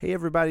Hey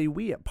everybody,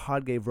 we at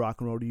Pod Gave Rock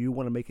and Roll to You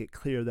want to make it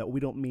clear that we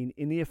don't mean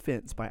any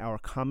offense by our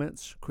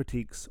comments,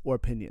 critiques, or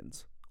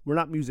opinions. We're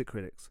not music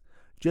critics,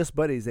 just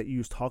buddies that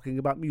use talking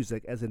about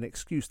music as an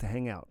excuse to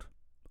hang out.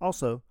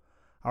 Also,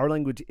 our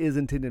language is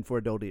intended for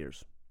adult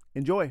ears.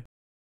 Enjoy!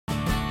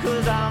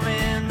 'Cause I'm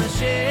in the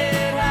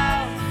shed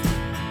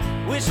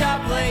house. Wish I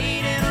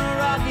played in a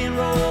rock and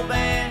roll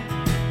band.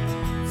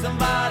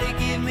 Somebody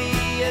give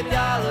me a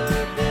dollar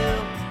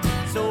bill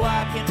so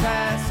I can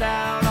pass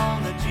out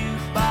on the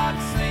jukebox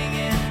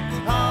singing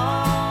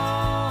honky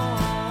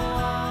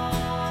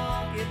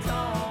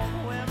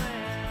tonk women.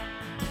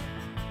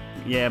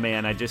 Yeah,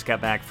 man, I just got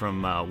back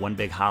from One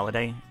Big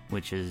Holiday,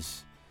 which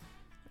is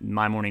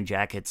My Morning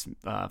Jacket's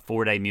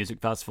 4-day music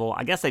festival.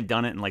 I guess they've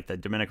done it in like the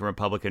Democratic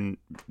Republican,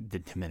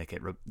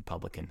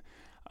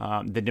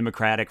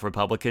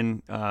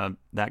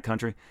 that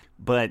country.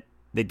 But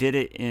they did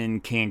it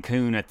in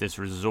Cancun at this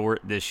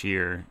resort this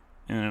year,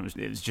 and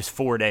it was just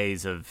 4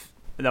 days of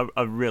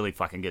a really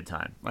fucking good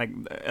time. Like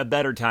a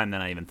better time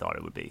than I even thought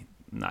it would be.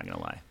 I'm not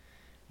gonna lie.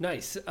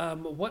 Nice.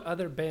 What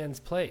other bands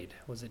played?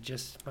 Was it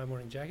just My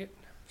Morning Jacket?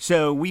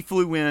 So we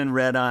flew in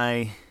red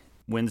eye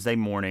Wednesday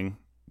morning,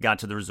 got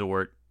to the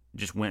resort,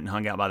 just went and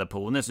hung out by the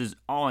pool. And this is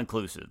all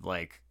inclusive,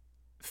 like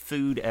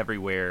food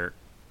everywhere,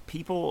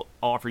 people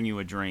offering you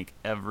a drink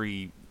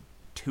every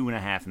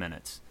 2.5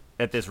 minutes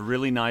at this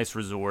really nice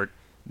resort.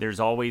 There's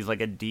always like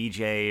a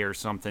DJ or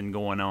something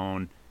going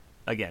on.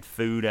 Again,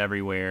 food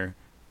everywhere.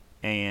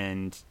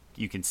 And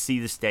you can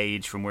see the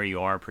stage from where you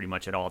are pretty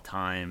much at all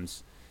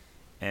times.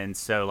 And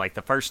so, like,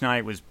 the first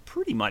night was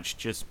pretty much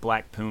just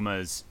Black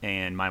Pumas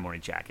and My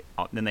Morning Jacket.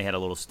 Then they had a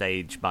little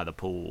stage by the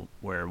pool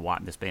where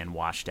this band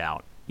Washed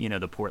Out. You know,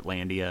 the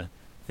Portlandia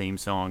theme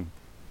song.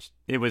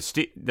 It was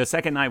the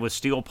second night was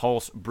Steel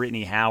Pulse,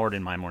 Brittany Howard,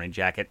 and My Morning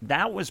Jacket.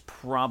 That was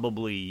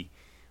probably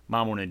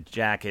My Morning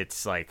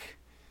Jacket's, like,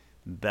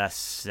 best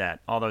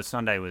set. Although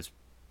Saturday was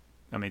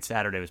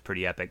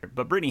pretty epic.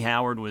 But Brittany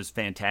Howard was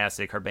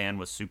fantastic. Her band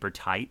was super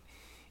tight.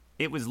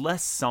 It was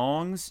less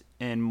songs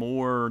and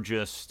more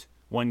just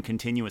one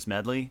continuous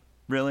medley,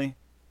 really.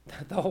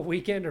 The whole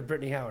weekend, or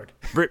Brittany Howard?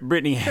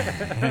 Brittany.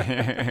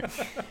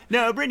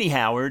 No, Brittany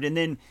Howard, and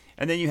then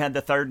you had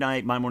the third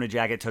night. My Morning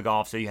Jacket took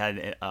off, so you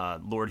had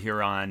Lord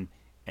Huron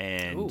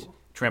and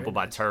Trampled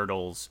by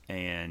Turtles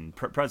and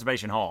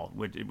Preservation Hall,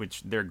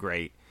 which they're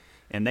great,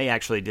 and they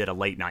actually did a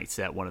late night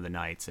set one of the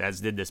nights,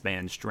 as did this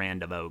band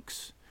Strand of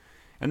Oaks.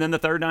 And then the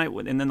third night,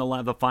 and then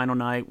the final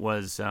night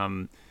was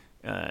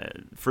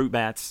Fruit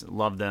Bats.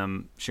 Love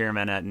them. Sharon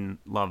Van Etten,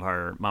 love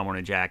her. My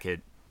Morning Jacket.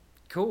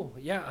 Cool.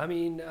 Yeah, I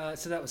mean,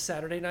 so that was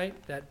Saturday night,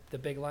 the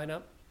big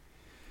lineup?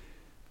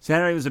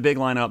 Saturday was a big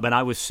lineup, but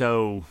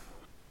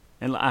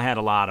and I had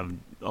a lot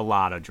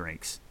of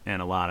drinks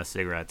and a lot of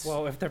cigarettes.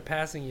 Well, if they're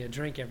passing you a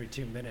drink every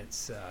 2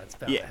 minutes, it's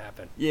bound to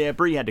happen. Yeah,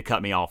 Bree had to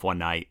cut me off one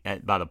night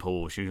by the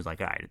pool. She was like,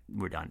 all right,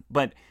 we're done.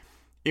 But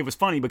it was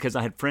funny because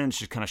I had friends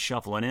just kind of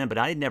shuffling in, but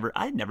I had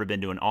never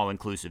been to an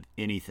all-inclusive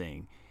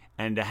anything.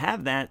 And to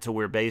have that to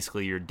where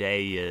basically your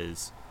day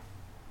is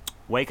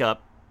wake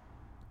up,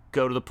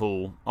 go to the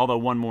pool, although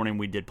one morning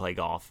we did play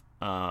golf,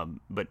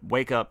 but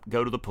wake up,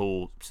 go to the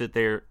pool, sit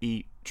there,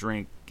 eat,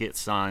 drink, get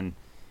sun.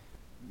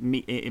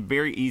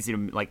 Very easy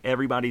to, like,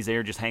 everybody's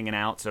there just hanging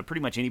out, so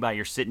pretty much anybody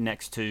you're sitting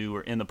next to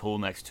or in the pool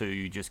next to,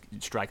 you just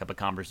strike up a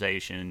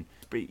conversation.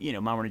 But, you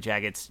know, My Morning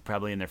Jacket's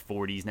probably in their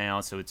 40s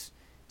now, so it's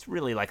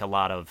really like a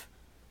lot of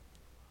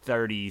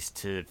 30s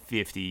to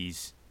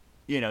 50s,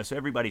 you know, so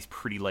everybody's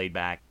pretty laid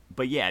back.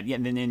 But yeah,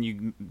 and then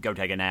you go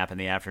take a nap in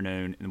the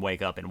afternoon and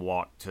wake up and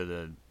walk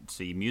to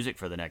see music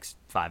for the next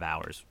 5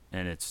 hours.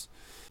 And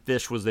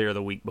Fish was there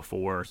the week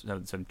before,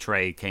 so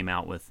Trey came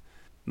out with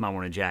My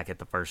Morning Jacket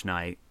the first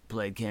night.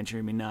 Played Can't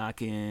Hear Me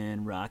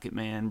Knockin', Rocket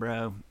Man,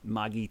 bro,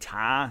 my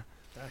guitar.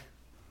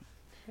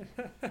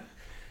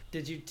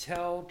 Did you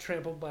tell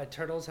Trampled by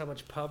Turtles how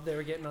much pub they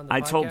were getting on the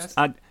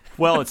podcast?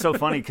 Well, it's so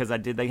funny because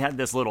they had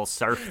this little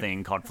surf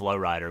thing called Flow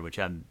Rider, which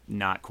I'm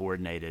not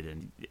coordinated,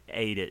 and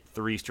ate it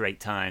 3 straight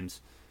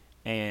times.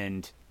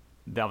 And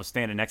I was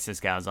standing next to this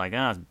guy. I was like,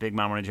 oh, big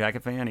My Morning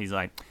Jacket fan? He's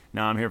like,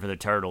 no, I'm here for the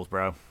Turtles,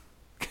 bro.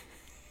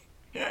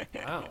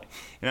 Wow.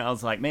 And I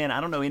was like, man,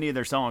 I don't know any of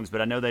their songs,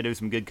 but I know they do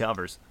some good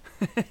covers.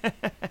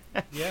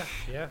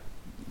 Yeah.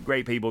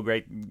 Great people,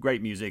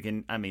 great music,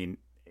 and I mean,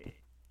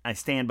 I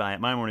stand by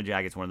it. My Morning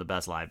Jacket's one of the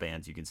best live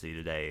bands you can see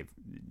today,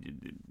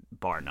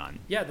 bar none.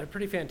 Yeah, they're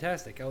pretty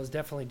fantastic. I was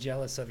definitely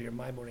jealous of your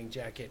My Morning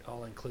Jacket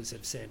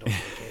all-inclusive sandals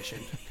vacation.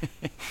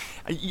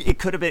 It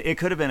could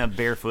have been a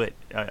barefoot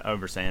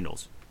over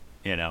sandals,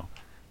 you know,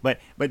 but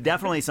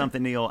definitely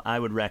something, Neil, I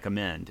would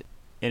recommend.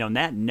 And on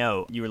that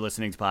note, you were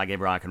listening to Pod Gave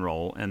Rock and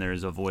Roll, and there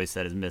is a voice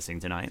that is missing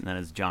tonight, and that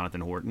is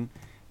Jonathan Horton,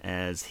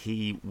 as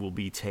he will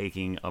be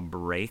taking a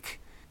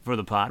break for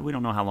the pod. We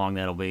don't know how long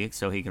that'll be,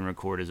 so he can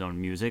record his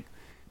own music.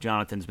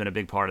 Jonathan's been a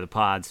big part of the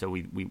pod, so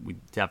we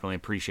definitely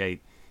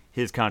appreciate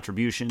his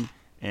contribution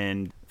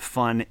and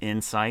fun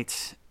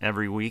insights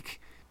every week.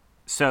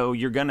 So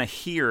you're going to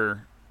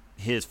hear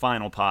his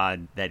final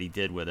pod that he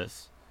did with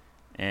us.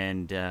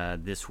 And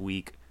this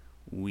week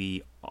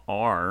we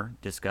are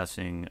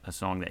discussing a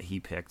song that he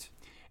picked.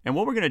 And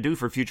what we're going to do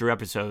for future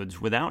episodes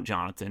without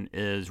Jonathan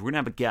is we're going to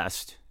have a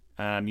guest,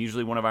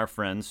 usually one of our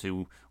friends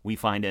who we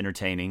find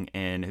entertaining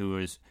and who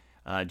is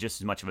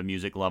just as much of a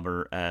music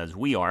lover as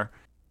we are.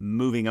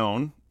 Moving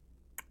on,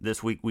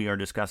 this week we are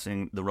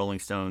discussing the Rolling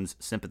Stones'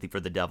 Sympathy for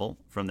the Devil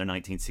from their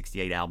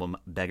 1968 album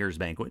Beggar's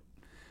Banquet,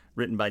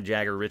 written by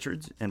Jagger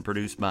Richards and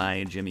produced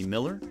by Jimmy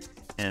Miller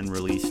and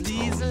released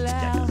Please on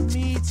allow Decca.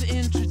 me to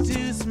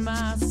introduce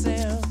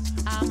myself.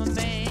 I'm a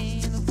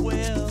man of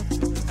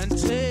wealth and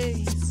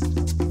taste.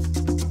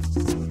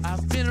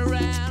 I've been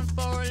around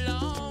for a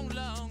long,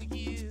 long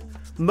year.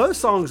 Most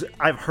songs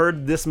I've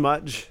heard this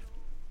much,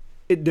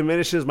 it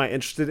diminishes my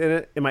interest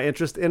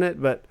in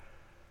it, but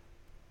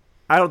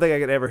I don't think I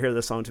could ever hear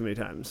this song too many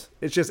times.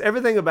 It's just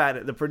everything about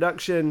it, the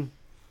production,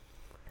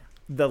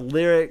 the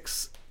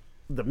lyrics,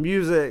 the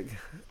music,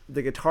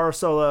 the guitar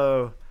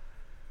solo,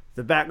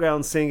 the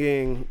background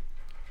singing.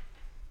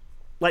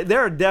 Like, there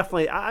are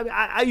definitely,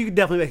 you could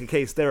definitely make a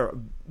case there are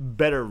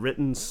better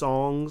written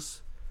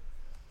songs.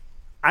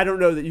 I don't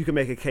know that you can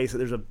make a case that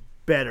there's a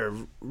better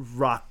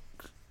rock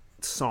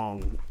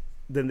song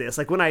than this.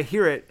 Like, when I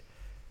hear it,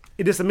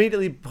 it just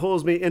immediately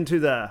pulls me into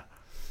the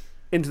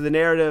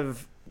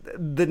narrative.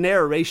 The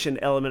narration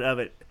element of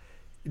it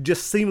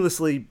just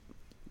seamlessly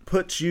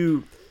puts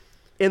you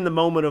in the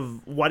moment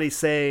of what he's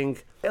saying.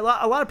 A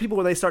lot of people,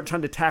 when they start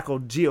trying to tackle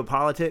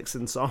geopolitics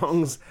in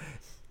songs,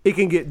 it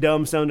can get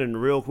dumb sounding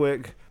real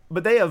quick.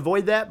 But they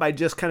avoid that by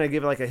just kind of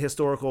giving like a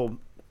historical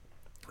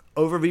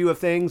overview of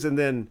things and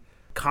then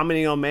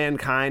commenting on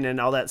mankind and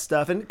all that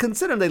stuff. And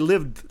considering they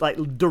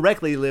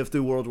directly lived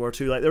through World War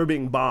II, like they were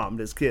being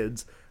bombed as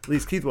kids. At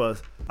least Keith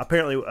was.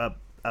 Apparently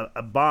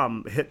a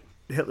bomb hit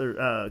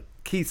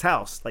Keith's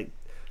house like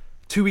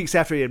 2 weeks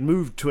after he had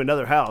moved to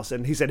another house,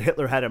 and he said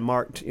Hitler had him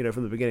marked,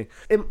 from the beginning.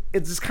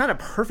 It's just kind of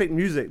perfect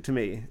music to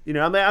me.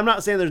 I'm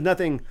not saying there's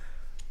nothing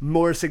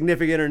more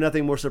significant or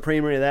nothing more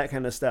supreme or any of that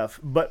kind of stuff,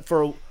 but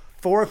for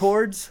 4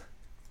 chords,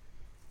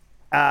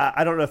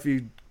 I don't know if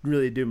you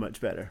really do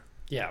much better.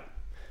 Yeah.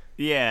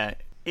 Yeah,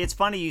 it's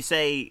funny you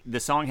say the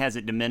song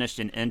hasn't diminished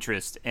in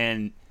interest,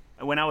 and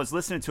when I was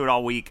listening to it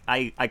all week,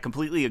 I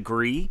completely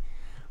agree,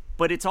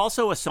 but it's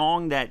also a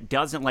song that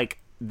doesn't, like,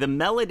 the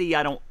melody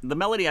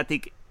I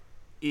think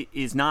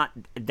is not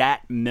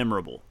that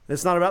memorable.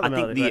 It's not about the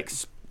melody. I think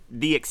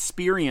the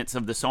experience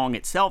of the song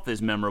itself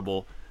is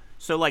memorable.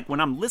 So, like, when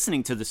I'm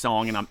listening to the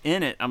song and I'm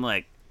in it, I'm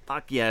like,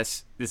 fuck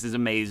yes, this is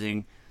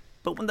amazing.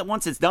 But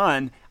once it's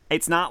done,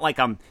 it's not like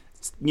I'm,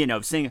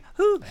 singing,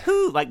 hoo,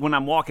 hoo, like when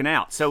I'm walking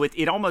out. So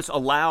it almost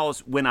allows,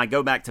 when I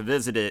go back to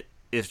visit it,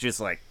 it's just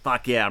like,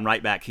 fuck yeah, I'm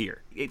right back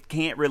here. It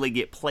can't really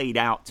get played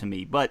out to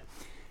me. But,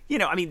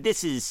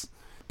 this is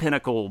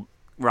pinnacle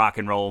rock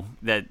and roll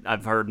that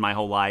I've heard my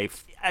whole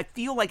life. I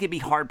feel like it'd be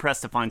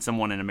hard-pressed to find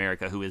someone in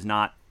America who is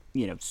not,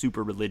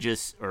 super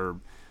religious or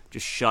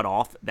just shut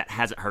off that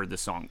hasn't heard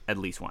this song at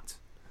least once.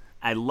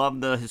 I love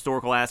the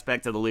historical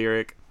aspect of the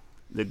lyric.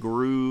 The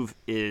groove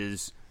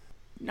is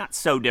not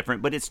so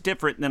different, but it's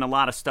different than a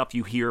lot of stuff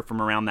you hear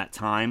from around that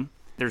time.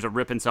 There's a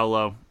ripping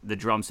solo. The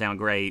drums sound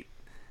great.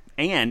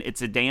 And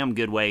it's a damn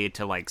good way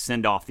to, like,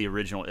 send off the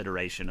original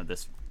iteration of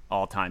this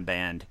all-time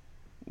band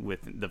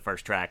with the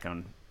first track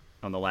on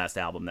the last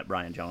album that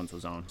Brian Jones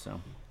was on.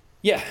 So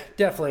Yeah,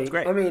 definitely. It's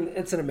great. I mean,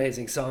 it's an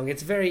amazing song.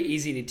 It's very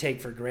easy to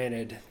take for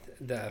granted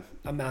the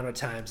amount of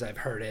times I've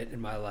heard it in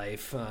my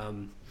life.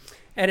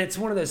 And it's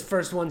one of those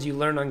first ones you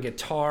learn on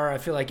guitar. I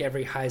feel like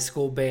every high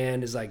school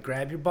band is like,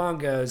 grab your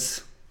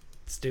bongos,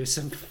 let's do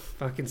some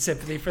fucking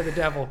Sympathy for the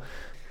Devil.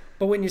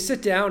 But when you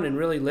sit down and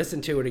really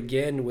listen to it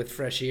again with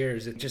fresh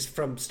ears, it just,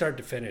 from start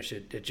to finish,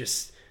 it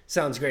just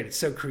sounds great. It's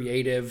so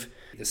creative.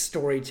 The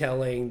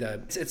storytelling,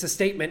 it's a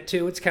statement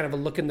too. It's kind of a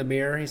look in the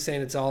mirror. He's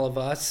saying it's all of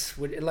us.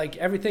 Like,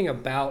 everything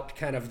about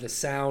kind of the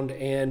sound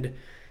and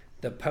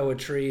the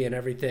poetry and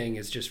everything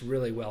is just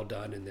really well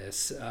done in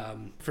this.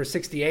 For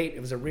 68, it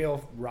was a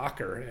real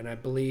rocker, and I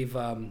believe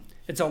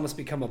it's almost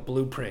become a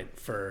blueprint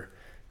for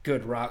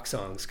good rock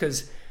songs.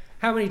 Because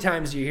how many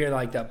times do you hear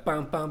like the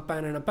bum bum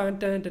bum bum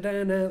dun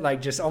dun dun,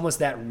 like just almost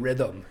that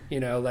rhythm,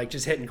 like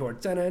just hitting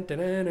chords. Dun, dun, dun,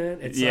 dun, dun.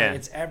 It's like,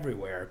 it's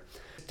everywhere.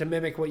 To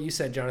mimic what you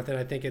said, Jonathan,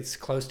 I think it's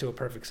close to a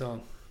perfect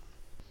song.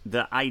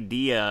 The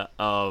idea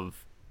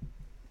of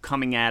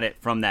coming at it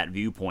from that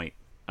viewpoint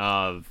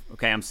of,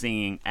 okay, I'm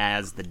singing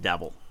as the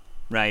devil,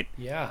 right?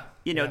 Yeah.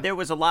 There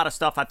was a lot of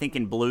stuff, I think,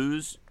 in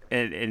blues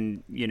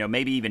and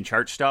maybe even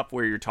church stuff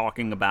where you're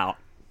talking about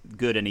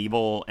good and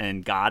evil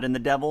and God and the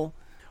devil,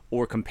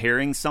 or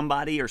comparing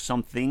somebody or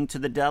something to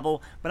the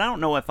devil. But I don't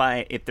know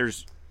if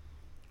there's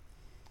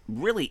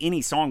really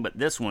any song but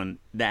this one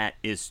that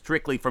is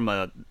strictly from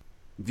a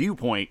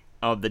viewpoint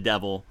of the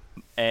devil,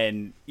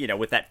 and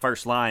with that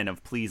first line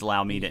of "Please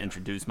allow me to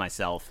introduce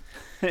myself."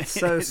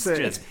 So sick.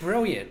 It's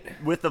brilliant.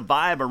 With the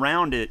vibe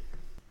around it,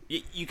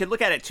 you could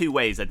look at it two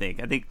ways. I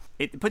think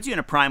it puts you in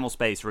a primal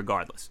space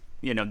regardless.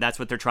 That's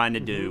what they're trying to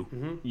do.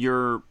 Mm-hmm.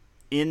 You're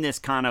in this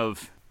kind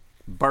of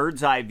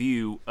bird's eye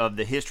view of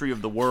the history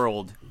of the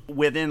world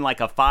within like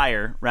a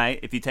fire, right?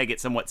 If you take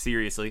it somewhat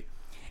seriously.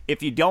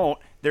 if you don't,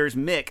 there's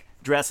Mick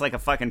dressed like a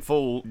fucking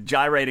fool,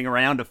 gyrating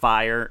around a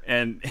fire,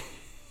 and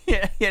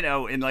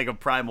in like a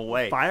primal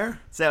way. Fire?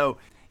 So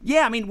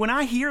yeah, I mean, when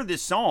I hear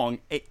this song,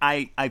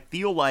 I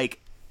feel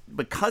like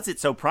because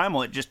it's so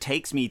primal, it just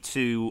takes me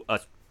to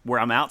where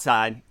I'm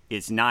outside.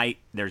 It's night.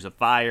 There's a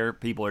fire.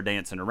 People are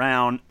dancing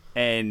around.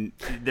 And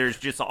there's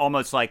just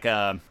almost like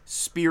a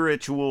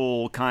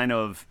spiritual kind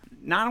of,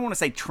 I don't want to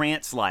say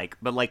trance-like,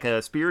 but like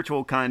a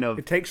spiritual kind of...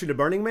 It takes you to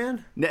Burning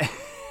Man? No,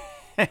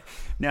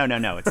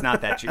 it's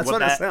not that. That's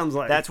what it sounds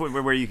like. That's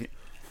where you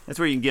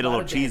can get a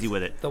little cheesy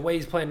with it. The way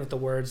he's playing with the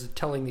words,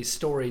 telling these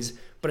stories,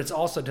 but it's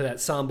also to that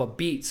samba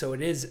beat, so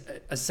it is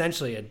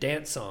essentially a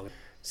dance song.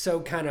 So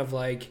kind of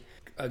like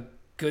a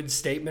good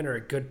statement or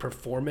a good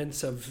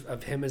performance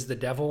of him as the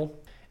devil,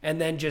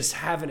 and then just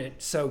having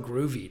it so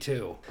groovy,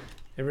 too.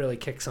 It really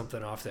kicks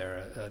something off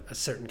there, a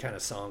certain kind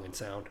of song and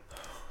sound.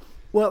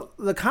 Well,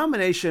 the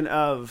combination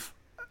of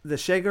the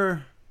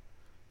shaker,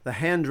 the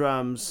hand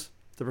drums,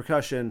 the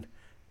percussion,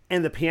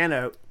 and the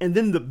piano, and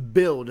then the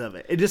build of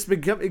it, it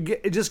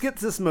just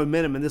gets this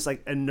momentum and this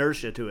like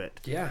inertia to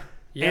it. Yeah.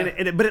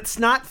 But it's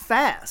not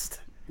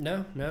fast.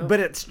 No. But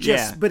it's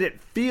just, but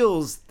it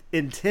feels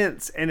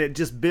intense, and it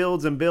just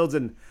builds and builds.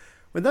 And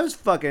when those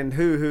fucking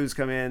hoo-hoos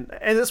come in,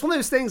 and it's one of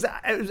those things,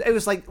 it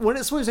was like, when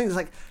it's one of those things,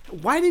 like,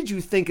 why did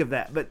you think of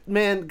that? But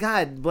man,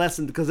 God bless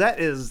him, because that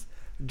is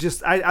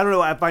just, I don't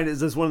know, I find it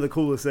just one of the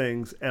coolest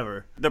things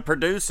ever. The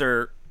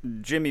producer,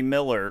 Jimmy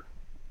Miller,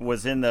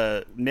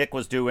 Nick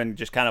was doing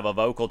just kind of a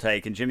vocal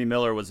take, and Jimmy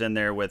Miller was in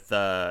there with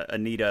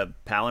Anita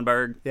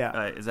Pallenberg.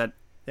 Yeah. Is that?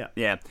 Yeah.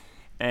 Yeah.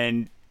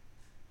 And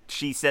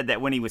she said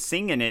that when he was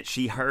singing it,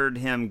 she heard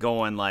him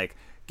going like,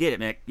 "Get it,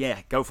 Mick. Yeah,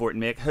 go for it,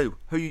 Mick. Who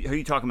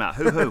you talking about?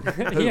 Who?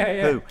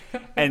 Who?"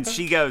 And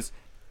she goes,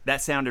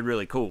 "That sounded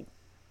really cool."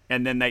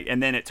 And then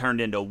it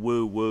turned into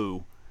woo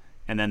woo,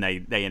 and then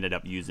they ended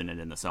up using it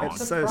in the song. I'm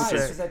surprised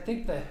because I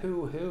think the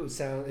who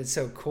sound is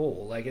so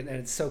cool, like, and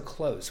it's so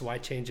close. Why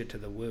change it to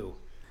the woo?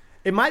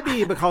 It might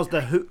be because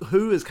the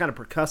who is kind of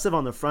percussive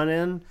on the front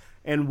end,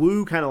 and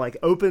woo kind of like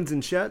opens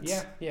and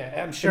shuts.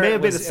 Yeah. I'm sure it may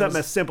have been something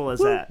as simple as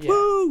that. Yeah.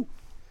 Woo!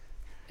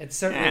 It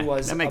certainly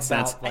was that makes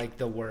about sense. like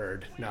the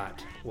word,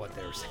 not what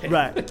they were saying.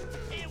 Right.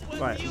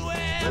 You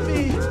and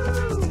me.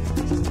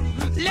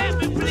 Let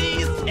me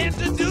please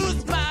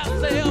introduce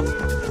myself.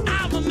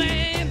 I'm a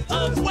man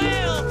of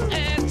wealth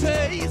and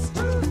taste.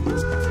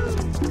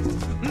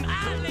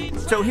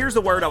 So here's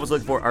the word I was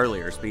looking for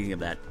earlier. Speaking of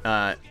that,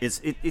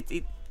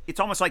 it's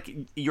almost like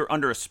you're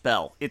under a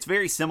spell. It's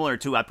very similar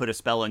to I put a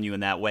spell on you in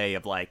that way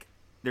of like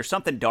there's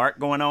something dark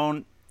going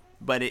on,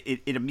 but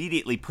it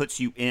immediately puts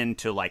you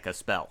into like a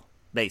spell,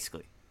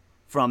 basically.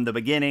 From the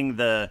beginning,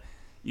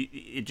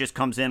 it just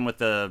comes in with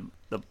the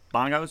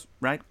bongos,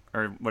 right?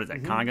 Or what is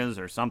that, congas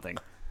or something?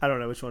 I don't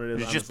know which one it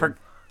is. It's just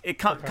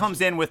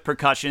comes in with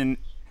percussion,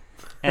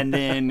 and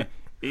then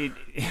it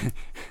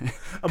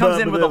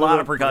comes in with a lot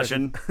of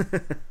percussion.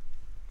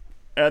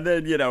 And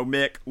then,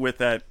 Mick with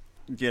that,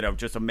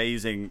 just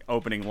amazing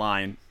opening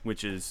line,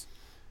 which is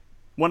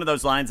one of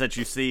those lines that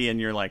you see and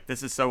you're like,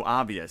 this is so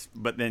obvious,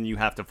 but then you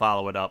have to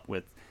follow it up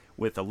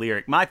with a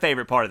lyric. My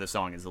favorite part of the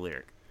song is the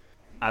lyric.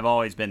 I've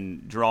always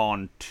been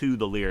drawn to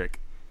the lyric.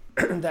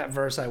 That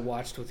verse I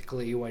watched with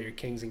Glee, while your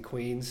kings and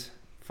queens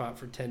fought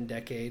for 10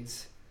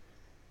 decades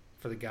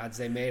for the gods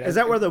they made. Is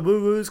that where the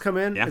woo-woos come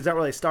in? Yeah. Is that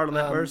where they start on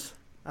that verse?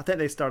 I think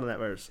they start on that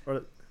verse.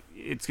 Or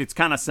It's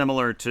kind of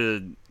similar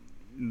to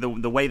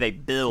the way they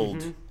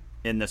build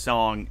in the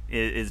song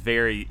is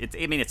very.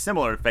 It's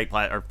similar to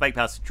Fake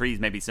House of Trees,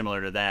 maybe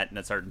similar to that in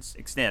a certain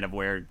extent of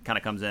where it kind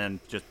of comes in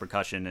just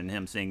percussion and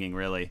him singing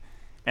really,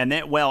 and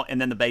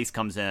then the bass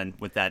comes in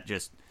with that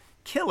just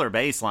killer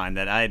bass line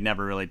that I had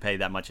never really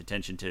paid that much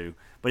attention to,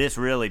 but it's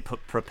really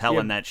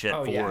propelling that shit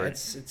forward. Yeah,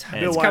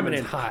 it's coming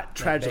in hot.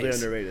 Tragically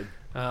underrated.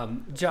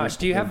 Josh,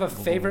 do you have a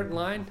favorite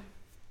line?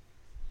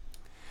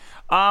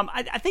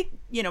 I think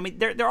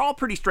they're all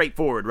pretty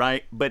straightforward,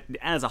 right? But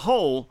as a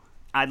whole,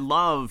 I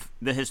love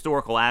the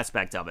historical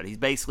aspect of it. He's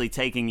basically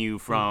taking you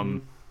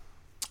from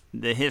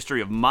the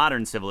history of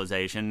modern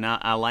civilization.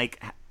 I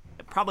like,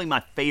 probably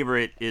my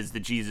favorite is the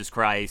Jesus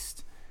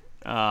Christ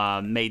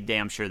made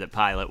damn sure that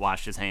Pilate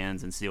washed his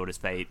hands and sealed his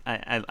fate.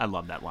 I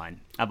love that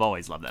line. I've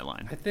always loved that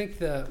line. I think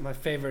my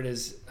favorite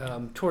is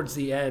towards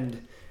the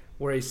end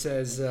where he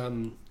says,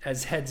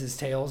 as heads as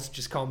tails,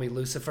 just call me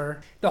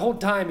Lucifer. The whole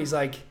time he's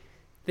like,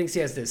 thinks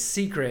he has this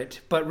secret,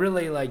 but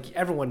really, like,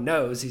 everyone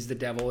knows he's the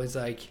devil. He's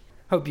like,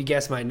 hope you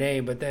guess my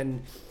name. But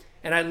then,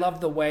 and I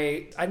love the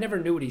way, I never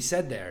knew what he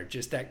said there.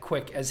 Just that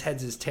quick, as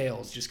heads as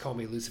tails, just call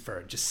me Lucifer.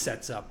 It just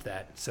sets up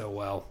that so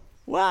well.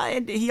 Well,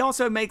 and he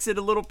also makes it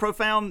a little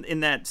profound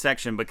in that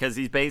section because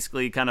he's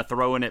basically kind of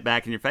throwing it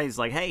back in your face.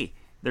 Like, hey,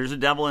 there's a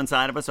devil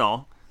inside of us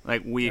all.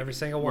 Like, Every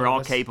single one we're of all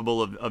us.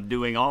 capable of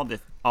doing all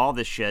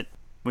this shit.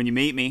 When you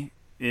meet me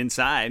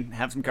inside,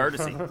 have some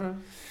courtesy.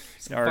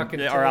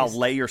 or I'll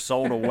lay your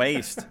soul to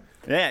waste.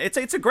 Yeah,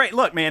 it's a great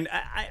look, man.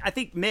 I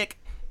think Mick,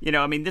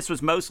 this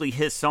was mostly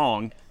his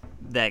song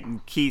that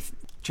Keith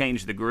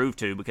changed the groove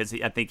to because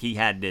I think he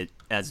had it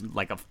as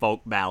like a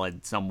folk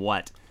ballad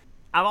somewhat.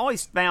 I've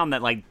always found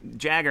that like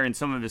Jagger in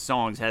some of his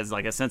songs has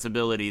like a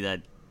sensibility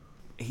that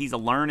he's a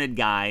learned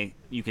guy.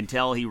 You can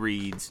tell he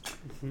reads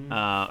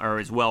or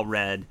is well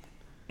read,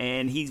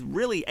 and he's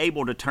really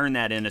able to turn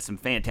that into some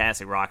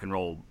fantastic rock and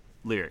roll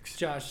lyrics.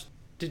 Josh,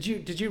 did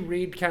you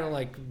read kind of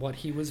like what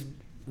he was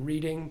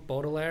reading,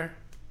 Baudelaire?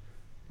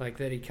 Like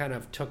that he kind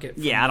of took it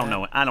from Yeah, I don't that?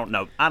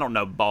 know. I don't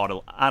know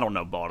Baudelaire. I don't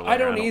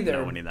either,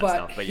 know any of that but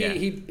stuff, but yeah.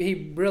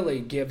 he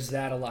really gives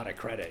that a lot of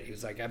credit. He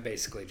was like, I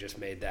basically just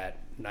made that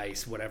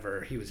nice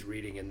whatever he was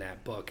reading in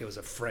that book. It was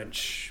a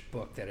French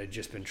book that had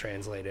just been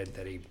translated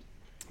that he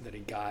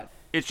got.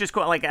 It's just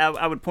cool. Like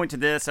I would point to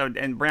this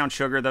and Brown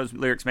Sugar. Those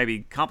lyrics may be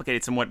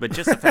complicated somewhat, but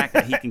just the fact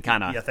that he can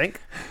kind of You think?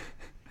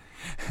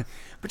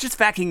 But just the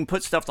fact he can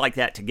put stuff like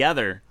that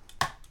together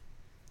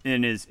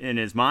in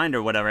his mind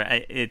or whatever,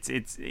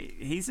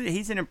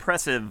 he's an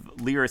impressive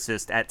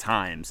lyricist at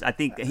times. I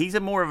think he's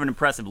more of an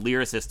impressive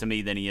lyricist to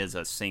me than he is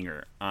a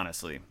singer,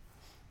 honestly.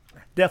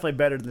 Definitely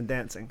better than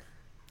dancing.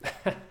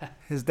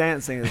 His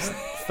dancing is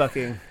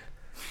fucking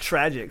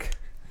tragic.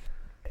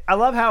 I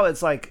love how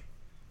it's like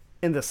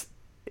in this,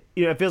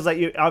 it feels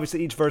like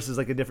obviously each verse is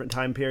like a different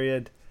time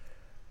period,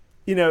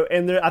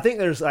 and I think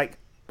there's like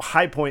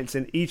high points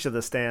in each of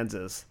the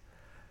stanzas.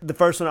 The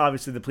first one,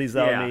 obviously, the Please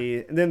Love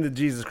Me, and then the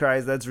Jesus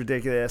Christ, that's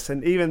ridiculous.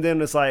 And even then,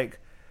 it's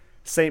like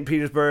St.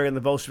 Petersburg and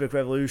the Bolshevik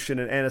Revolution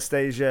and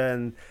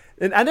Anastasia.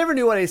 And I never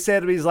knew what he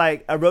said, but he's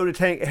like, I rode a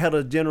tank, held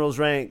a general's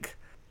rank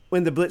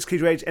when the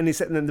Blitzkrieg raged, and he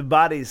said, and then the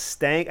bodies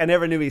stank. I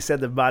never knew he said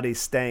the bodies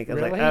stank. I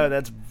was Really? like, oh,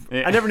 that's...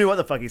 Yeah. I never knew what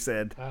the fuck he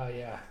said. Oh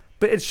yeah.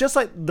 But it's just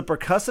like the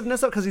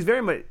percussiveness of it, because he's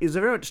very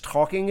much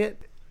talking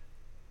it.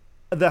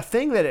 The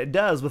thing that it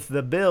does with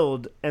the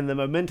build and the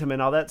momentum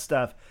and all that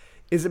stuff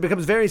is it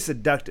becomes very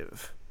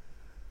seductive.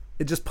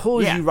 It just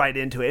pulls you right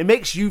into it. It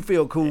makes you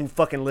feel cool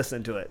fucking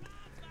listening to it.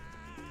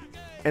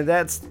 And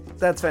that's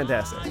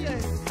fantastic.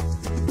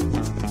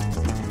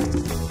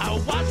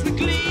 I watch with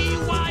glee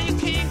while you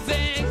kings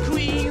and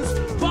queens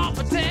fought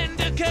for 10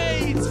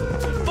 decades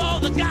for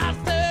the gods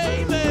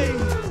they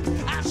made.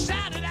 I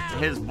shouted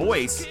out. His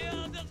voice,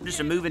 just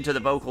to move into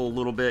the vocal a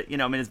little bit,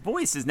 his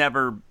voice is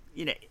never,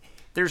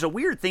 there's a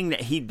weird thing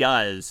that he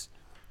does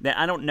that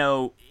I don't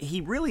know.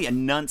 He really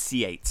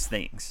enunciates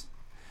things.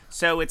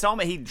 So it's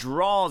almost, he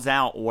draws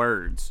out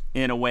words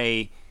in a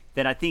way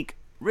that I think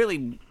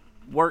really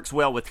works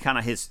well with kind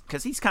of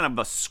because he's kind of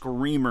a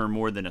screamer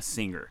more than a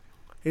singer.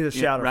 He's a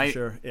shouter right? for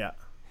sure, yeah.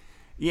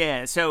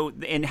 Yeah, so,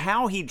 and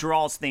how he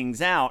draws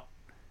things out,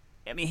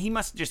 I mean, he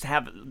must just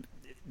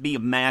be a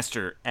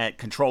master at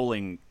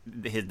controlling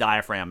his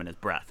diaphragm and his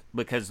breath,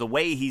 because the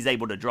way he's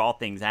able to draw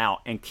things out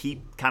and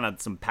keep kind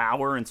of some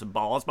power and some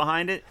balls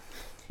behind it.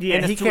 Yeah,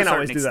 and he to a can't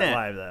always certain do that extent.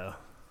 live, though.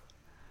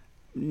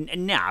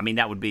 No, I mean,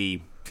 that would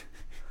be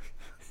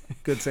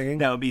Good singing?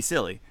 that would be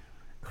silly.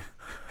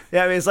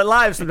 Yeah, I mean, it's like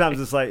live sometimes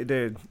it's like,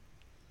 dude,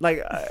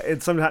 like,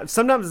 it's sometimes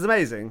it's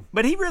amazing.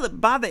 But he really,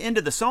 by the end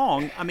of the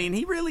song, I mean,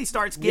 he really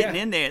starts getting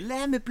in there.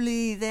 Let me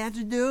please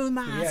introduce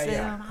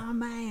myself. I'm a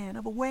man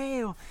of a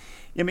whale.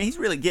 I mean, he's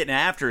really getting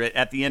after it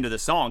at the end of the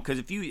song, because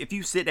if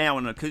you sit down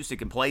on an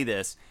acoustic and play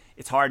this,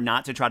 it's hard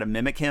not to try to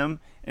mimic him.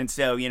 And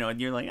so,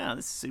 you're like, oh,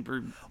 this is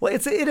super. Well,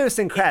 it's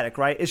idiosyncratic,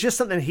 right? It's just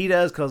something he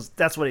does because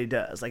that's what he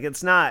does. Like,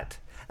 it's not...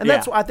 And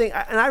that's what I think...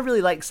 And I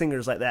really like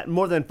singers like that,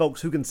 more than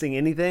folks who can sing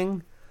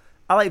anything.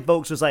 I like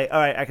folks who's like, all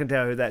right, I can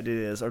tell who that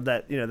dude is, or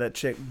that, that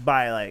chick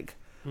by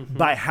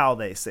by how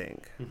they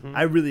sing.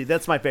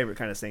 That's my favorite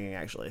kind of singing,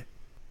 actually.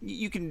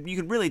 You can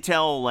really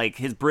tell, like,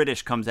 his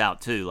British comes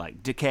out, too,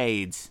 like,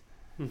 decades.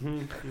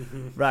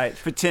 Right.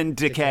 For 10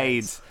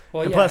 decades.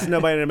 Well, And yeah. plus,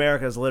 nobody in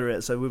America is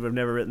literate, so we would have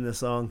never written this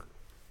song.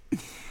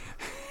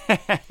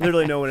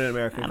 Literally no one in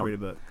America can read a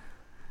book.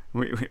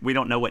 We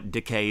don't know what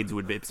decades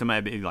would be.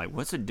 Somebody would be like,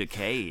 what's a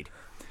decade?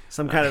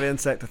 Some kind of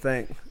insect, I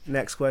think.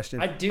 Next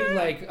question. I do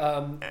like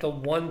the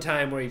one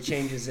time where he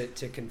changes it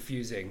to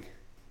confusing,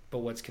 but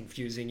what's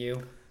confusing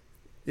you?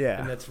 Yeah.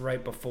 And that's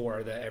right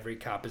before the every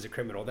cop is a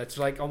criminal. That's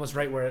like almost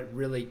right where it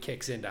really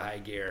kicks into high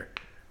gear.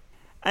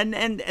 And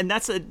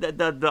that's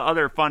the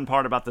other fun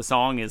part about the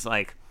song is,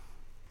 like,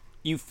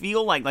 you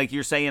feel like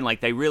you're saying, like,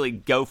 they really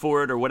go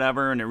for it or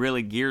whatever, and it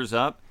really gears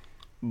up,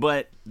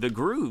 but the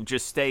groove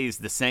just stays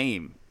the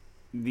same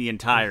the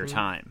entire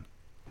time.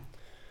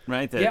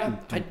 Right? It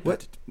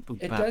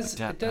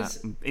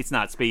does. It's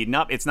not speeding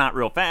up. It's not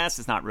real fast.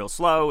 It's not real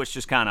slow. It's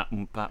just kind of.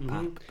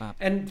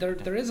 And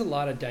there is a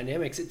lot of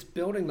dynamics. It's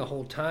building the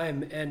whole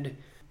time, and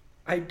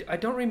I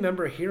don't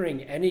remember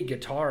hearing any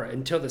guitar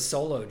until the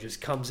solo just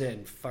comes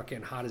in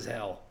fucking hot as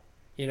hell.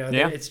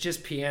 It's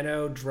just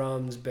piano,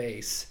 drums,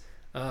 bass,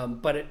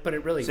 but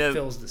it really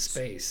fills the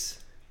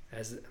space.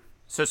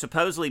 So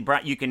supposedly,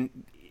 you can,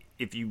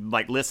 if you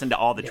like listen to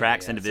all the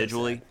tracks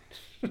individually.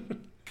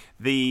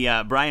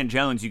 The Brian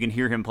Jones, you can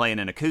hear him playing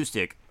an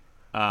acoustic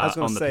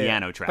on the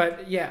piano track.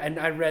 But yeah, and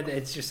I read that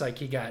it's just like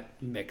he got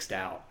mixed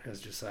out. It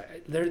was just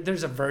like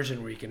there's a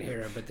version where you can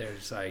hear him, but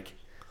there's like,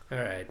 all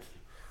right,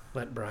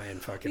 let Brian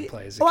fucking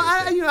play his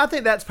acoustic. Well, I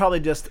think that's probably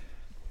just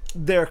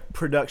their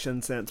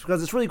production sense,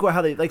 because it's really cool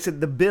how they, like I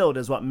said, the build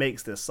is what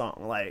makes this song,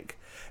 like,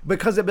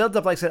 because it builds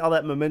up, like I said, all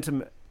that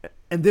momentum,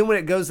 and then when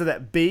it goes to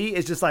that B,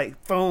 it's just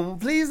like, boom,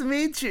 please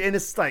meet you, and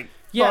it's like,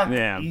 Yeah. fuck,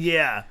 Yeah.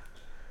 yeah.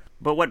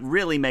 But what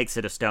really makes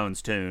it a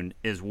Stones tune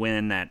is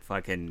when that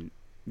fucking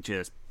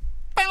just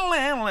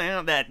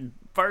that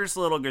first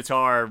little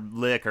guitar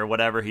lick or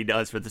whatever he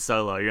does for the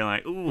solo. You're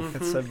like, ooh,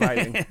 It's so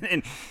biting.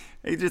 and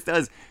he just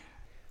does.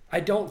 I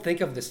don't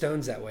think of the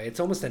Stones that way. It's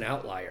almost an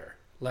outlier.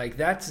 Like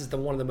that's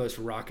one of the most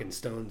rockin'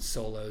 Stones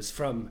solos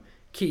from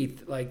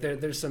Keith. Like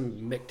there's some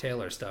Mick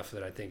Taylor stuff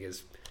that I think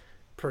is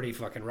pretty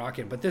fucking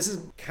rockin', but this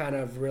is kind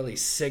of really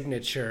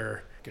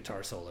signature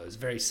guitar solo. It's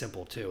very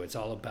simple too. It's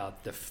all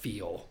about the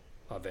feel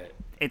of it.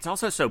 It's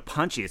also so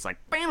punchy. It's like,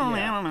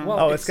 Yeah. Well,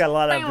 Oh, it's got a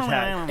lot of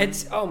attack.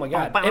 It's oh my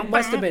god! It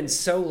must have been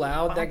so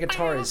loud. That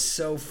guitar is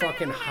so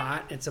fucking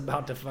hot. It's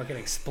about to fucking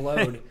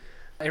explode.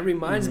 It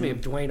reminds me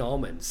of Dwayne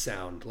Allman's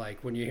sound,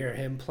 like when you hear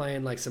him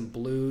playing like some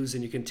blues,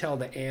 and you can tell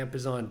the amp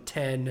is on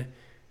 10.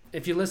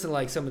 If you listen to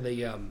like some of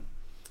the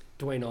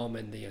Dwayne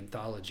Allman, the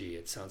anthology,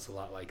 it sounds a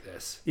lot like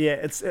this. Yeah,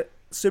 it's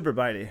super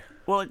bitey.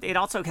 well, it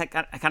also kind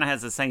of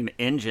has the same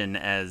engine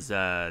as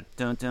dun,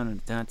 dun,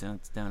 dun, dun, dun,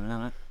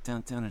 dun,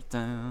 dun, dun,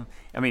 dun.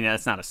 I mean,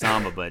 that's not a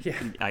samba, but Yeah.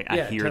 I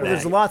Yeah, hear totally.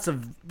 that. There's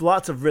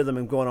lots of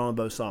rhythm going on in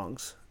both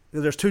songs.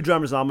 There's two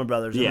drummers, Allman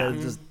Brothers, Yeah.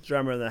 and there's this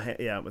drummer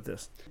with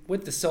this.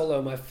 With the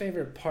solo, my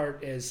favorite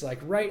part is like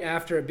right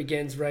after it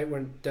begins, right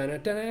when dun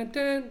dun dun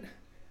dun,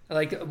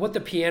 like what the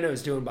piano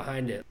is doing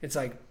behind it. It's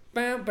like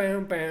bam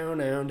bam bam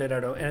now, da,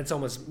 da, da, and it's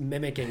almost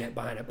mimicking it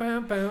behind it.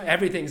 Bam bam,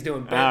 everything's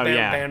doing bam Oh, bam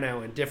yeah. bam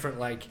now in different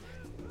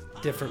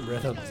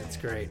rhythms. It's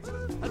great.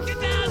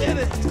 Get down, hit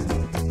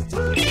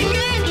it.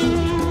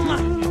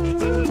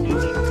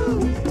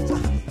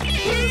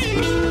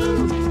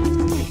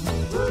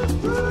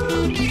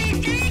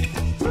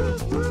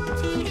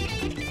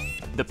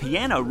 The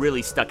piano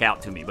really stuck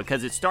out to me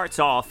because it starts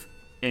off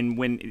and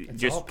when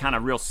just all- kind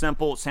of real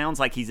simple. It sounds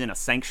like he's in a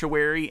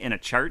sanctuary in a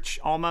church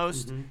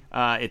almost.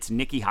 It's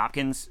Nicky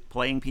Hopkins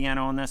playing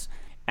piano on this,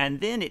 and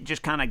then it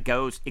just kind of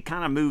goes. It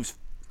kind of moves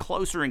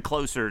closer and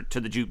closer to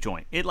the juke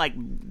joint. It like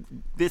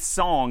this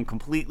song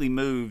completely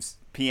moves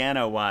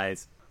piano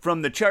wise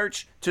from the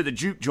church to the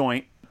juke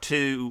joint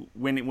to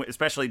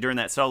especially during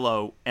that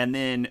solo, and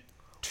then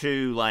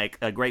to like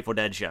a Grateful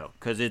Dead show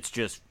because it's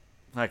just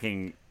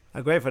fucking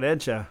A Grateful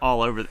Dead show.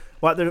 all over.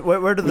 Where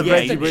do the Yeah,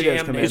 veggie the burritos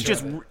jam come in? It's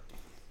just.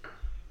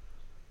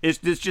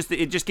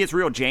 It just gets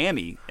real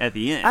jammy at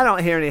the end. I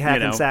don't hear any hack You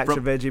know, and sacks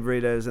from- or veggie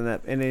burritos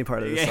in any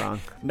part of the Yeah. song.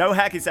 No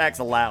hacky sacks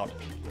allowed.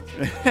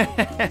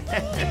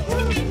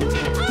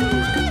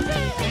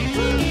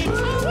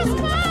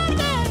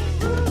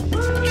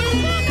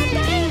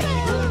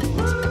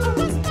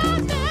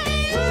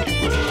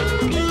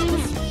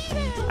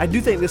 I do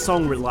think this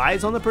song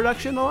relies on the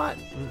production a lot.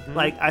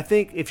 Like, I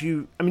think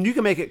you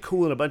can make it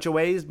cool in a bunch of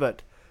ways,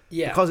 but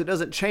Yeah. because it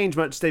doesn't change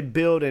much, they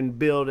build and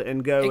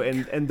go,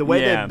 and the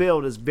way Yeah. they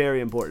build is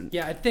very important.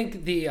 Yeah, I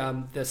think the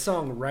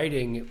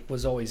songwriting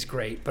was always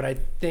great, but I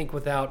think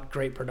without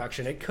great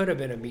production, it could have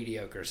been a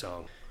mediocre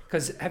song.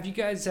 Because have you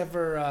guys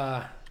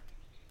ever?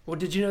 Well,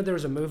 did you know there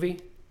was a movie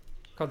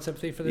called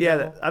Sympathy for the Yeah,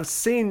 Devil? I've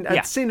seen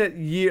Yeah.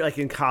 it like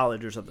in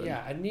college or something.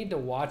 Yeah, I need to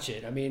watch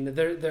it. I mean,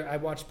 there I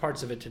watched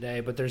parts of it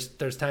today, but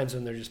there's times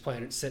when they're just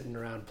playing it, sitting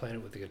around playing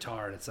it with the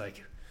guitar, and it's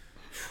like,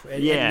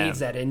 it Yeah. needs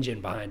that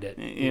engine behind it.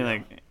 You know,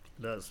 like, It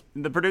does.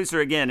 the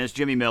producer again is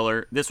Jimmy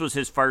Miller. This was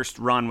his first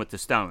run with the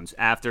Stones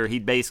after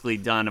he'd basically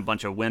done a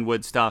bunch of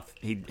Wynwood stuff.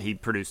 He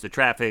produced The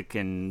Traffic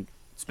and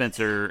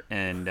Spencer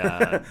and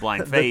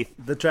Blind Faith.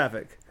 The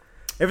traffic.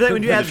 Everything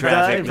when you The add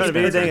traffic. in front of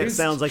Spencer. anything, it Who's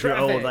sounds like you're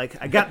traffic? old. Like,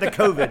 I got the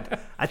COVID.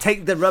 I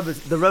take the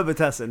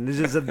Robitussin. It's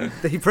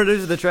just he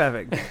produces the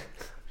traffic.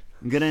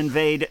 I'm gonna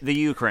invade the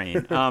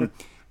Ukraine.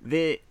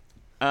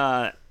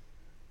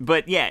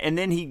 But yeah, and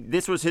then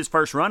this was his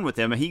first run with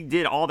them, and he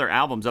did all their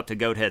albums up to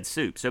Goathead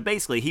Soup. So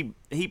basically,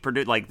 he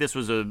produced, like, this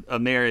was a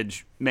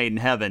marriage made in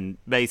heaven,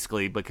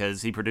 basically,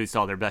 because he produced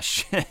all their best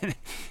shit,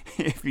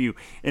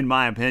 in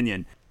my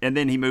opinion. And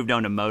then he moved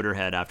on to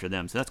Motorhead after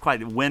them. So that's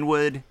quite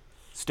Wynwood,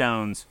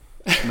 Stones,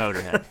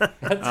 Motorhead.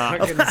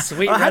 Fucking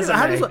sweet How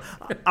resume. does-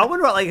 I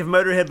wonder what, like, if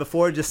Motorhead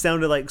before just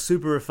sounded like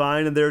super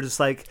refined, and they're just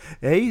like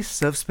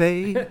Ace of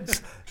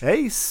Spades,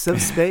 Ace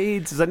of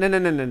Spades. It's like no.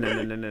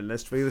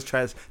 Let's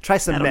try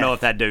some. I don't meth. know if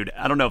that dude.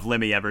 I don't know if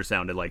Lemmy ever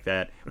sounded like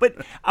that. But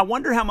I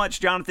wonder how much,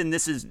 Jonathan,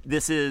 this is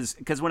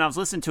because when I was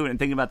listening to it and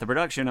thinking about the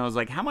production, I was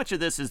like, how much of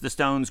this is the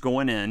Stones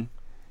going in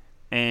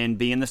and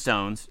being the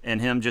Stones,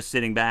 and him just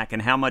sitting back,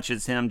 and how much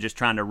is him just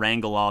trying to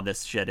wrangle all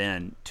this shit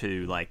in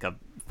to like a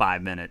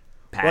 5-minute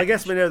package? Well, I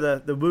guess we know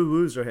the woo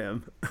woos are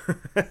him.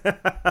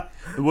 The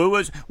woo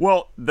was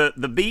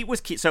the beat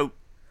was key. So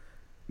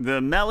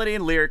the melody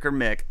and lyric are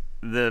Mick.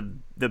 The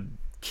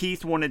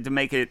Keith wanted to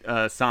make it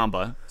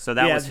samba, so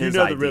that was his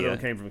the idea. rhythm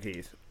came from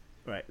Keith.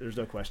 Right, there's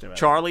no question about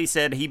Charlie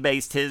said he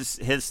based his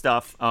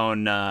stuff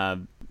on a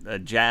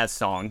jazz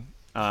song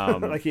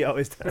it. Like he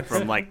always does.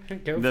 from like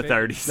Go the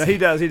figure. 30s. No, he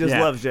does. He just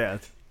Yeah. loves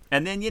jazz.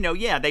 And then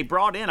they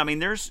brought in. I mean,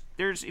 there's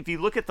if you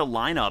look at the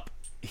lineup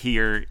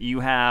here. You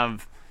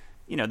have,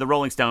 the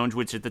Rolling Stones,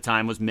 which at the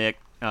time was Mick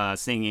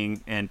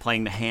singing and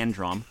playing the hand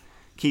drum.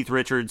 Keith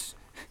Richards.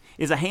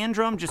 Is a hand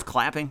drum just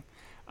clapping?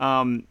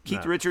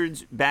 Keith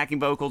Richards, backing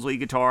vocals, lead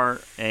guitar,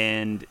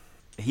 and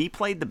he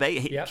played the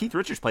bass. Yep. Keith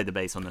Richards played the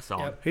bass on this song.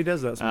 Yep. He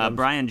does that sometimes.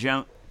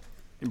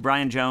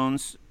 Brian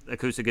Jones,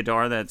 acoustic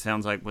guitar, that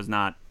sounds like was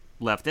not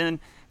left in.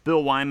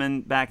 Bill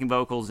Wyman, backing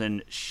vocals,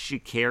 and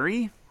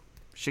Shakira.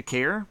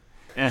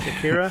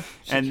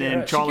 And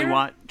then Charlie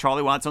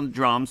Watts on the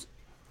drums.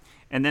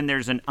 And then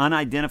there's an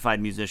unidentified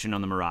musician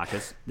on the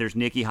maracas. There's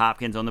Nicky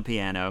Hopkins on the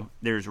piano.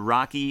 There's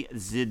Rocky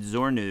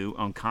Zidzornu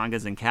on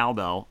congas and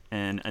cowbell,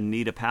 and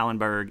Anita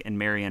Pallenberg and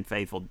Marianne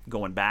Faithfull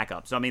going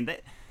backup. So, I mean,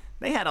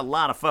 they had a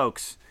lot of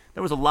folks.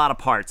 There was a lot of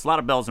parts, a lot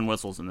of bells and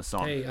whistles in the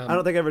song. Hey, I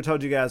don't think I ever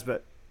told you guys,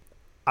 but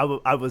I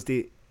was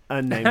the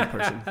unnamed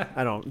person.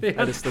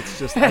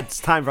 It's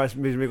time for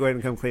me to go ahead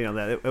and come clean on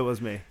that. It was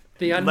me.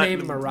 the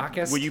unnamed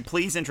maracas. Will you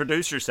please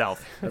introduce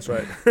yourself? That's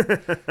right.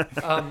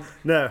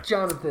 No.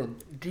 Jonathan,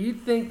 do you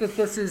think that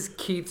this is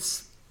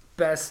Keith's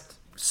best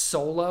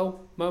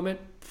solo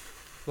moment?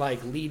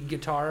 Like lead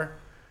guitar?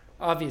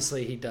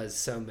 Obviously, he does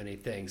so many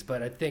things,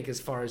 but I think as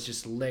far as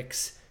just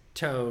licks,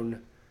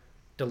 tone,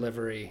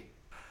 delivery.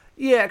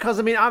 Yeah, because,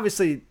 I mean,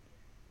 obviously,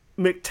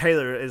 Mick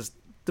Taylor is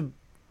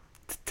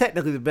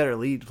technically the better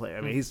lead player.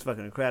 I mean, he's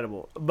fucking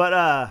incredible.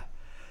 But,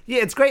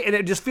 yeah, it's great, and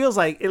it just feels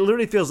like, it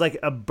literally feels like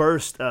a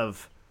burst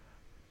of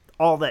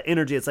all that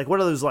energy. It's like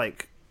one of those,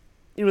 like,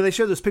 you know, they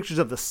show those pictures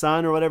of the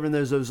sun or whatever, and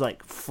there's those,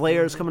 like,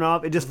 flares coming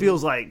off. It just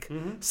feels like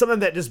something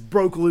that just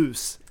broke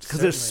loose, because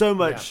there's so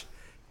much,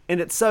 and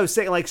it's so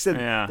sick. Like I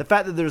said, the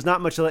fact that there's not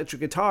much electric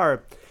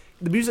guitar,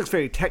 the music's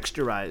very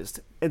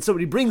texturized, and so when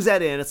he brings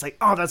that in, it's like,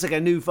 oh, that's like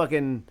a new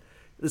fucking...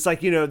 It's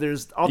like, you know,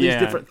 there's all these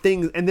different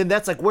things, and then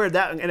that's like where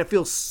that, and it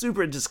feels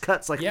super, it just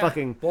cuts like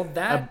fucking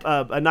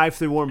a knife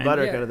through warm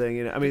butter kind of thing,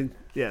 you know. I mean,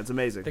 yeah, it's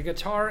amazing. The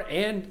guitar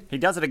and... He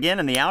does it again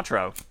in the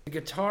outro. The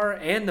guitar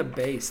and the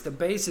bass. The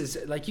bass is,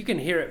 like, you can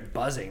hear it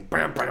buzzing.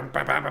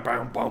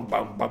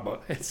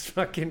 It's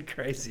fucking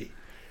crazy.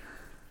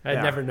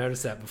 I'd never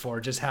noticed that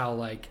before, just how,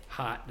 like,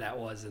 hot that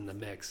was in the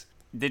mix.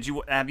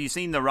 Have you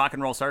seen the Rock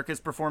and Roll Circus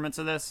performance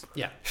of this?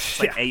 Yeah. It's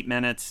like 8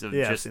 minutes of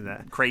just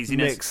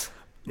craziness. Mix.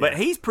 But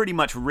he's pretty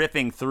much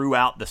ripping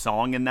throughout the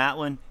song in that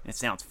one. It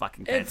sounds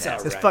fucking fantastic.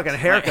 It's His fucking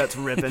haircut's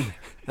ripping.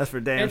 That's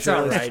for damn It's sure.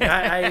 all right.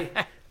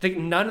 I think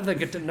none of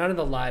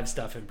the live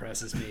stuff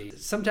impresses me.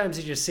 Sometimes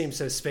he just seems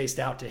so spaced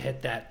out to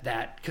hit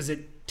that because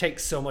it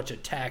takes so much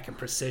attack and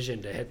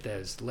precision to hit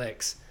those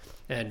licks.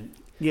 And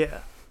Yeah.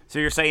 So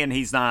you're saying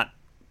he's not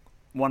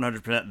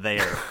 100%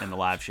 there in the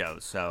live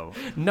shows, so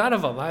none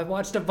of them. I've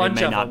watched a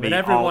bunch of them, and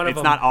every one of them.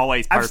 It's not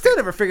always perfect. I've still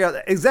never figured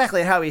out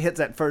exactly how he hits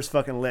that first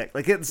fucking lick.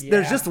 Like, there's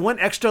just one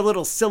extra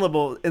little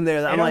syllable in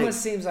there that It I'm like...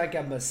 almost seems like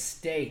a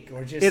mistake,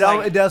 or just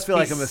It does feel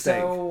like he's a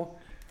mistake. So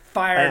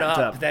fired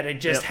up that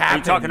it just Are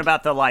happened. you talking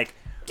about the, like...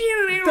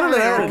 Because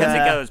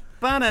it goes...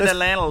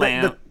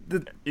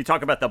 You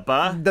talk about the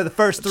ba? The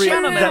first three,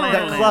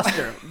 the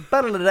cluster.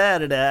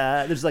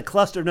 There's like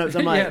cluster of notes.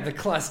 I'm like, the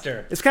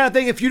cluster. it's kind of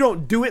thing. If you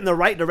don't do it in the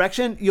right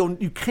direction,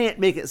 you can't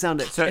make it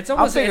sound. So It's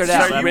almost I'll figure it's it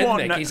out. just You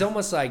rhythmic. won't- He's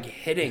almost like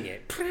hitting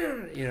it,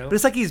 you know. But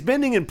it's like he's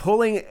bending and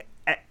pulling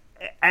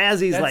as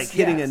he's like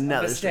hitting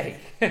another. a mistake.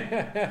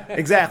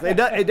 Exactly.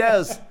 It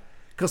does.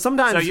 Because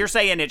sometimes. So you're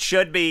saying it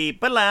should be...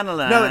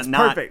 No, it's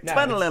perfect.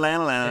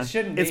 No, it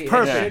shouldn't be. It's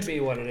perfect. It should be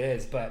what it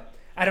is, but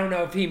I don't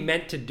know if he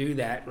meant to do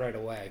that right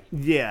away.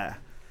 Yeah.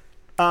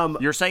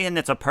 You're saying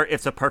it's a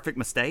perfect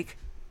mistake?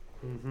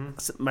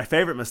 It's my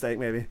favorite mistake,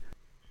 maybe.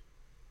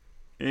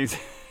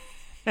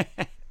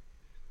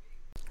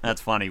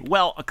 That's funny.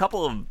 Well, a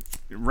couple of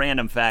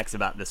random facts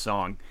about this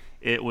song.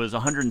 It was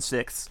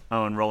 106th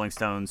on Rolling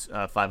Stone's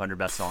 500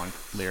 Best Song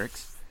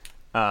lyrics,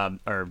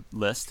 or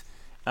list.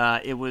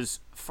 It was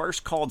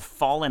first called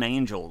Fallen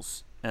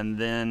Angels, and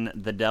then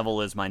The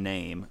Devil Is My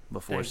Name,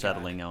 before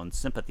settling on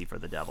Sympathy for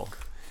the Devil.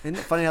 Isn't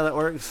it funny how that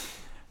works?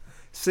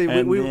 See,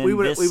 And we then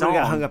would this have got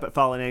song- hung up at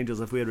Fallen Angels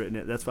if we had written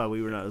it. That's why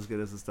we were not as good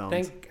as the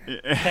Stones.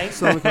 Thank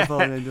Song called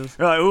Fallen Angels.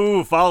 You're like,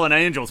 ooh, Fallen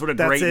Angels, what a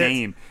That's great it.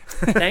 name.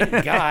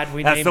 God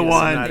we That's named the it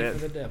one. Sympathy Not for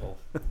the Devil.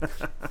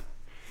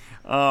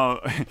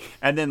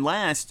 And then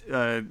last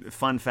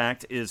fun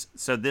fact is,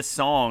 so this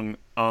song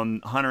on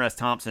Hunter S.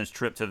 Thompson's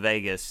trip to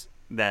Vegas,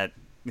 that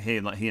he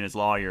and his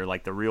lawyer,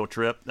 like the real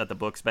trip that the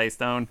book's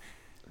based on,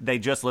 they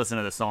just listened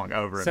to the song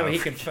over and So over. he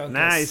could focus.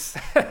 Nice.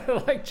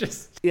 Like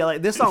just Yeah,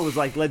 like this song was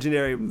like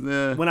legendary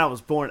when I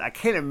was born. I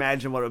can't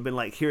imagine what it would have been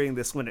like hearing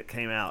this when it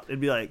came out. It'd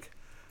be like,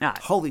 Nah,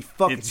 holy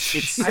fucking it's-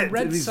 shit. I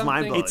read It'd be something-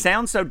 mind-blowing. it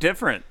sounds so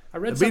different. I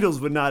read The Beatles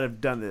would not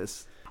have done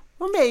this.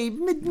 Well,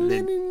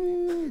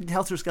 maybe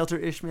Helter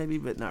Skelter-ish, maybe,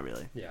 but not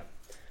really. Yeah.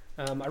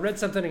 I read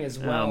something as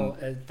well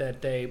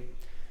that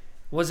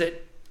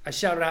I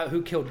shouted out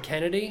Who Killed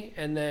Kennedy,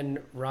 and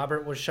then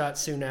Robert was shot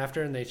soon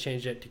after, and they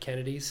changed it to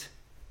Kennedy's,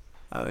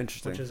 Oh,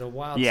 interesting. which is a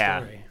wild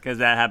Yeah, story. because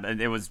that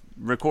happened. It was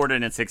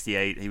recorded in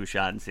 '68. He was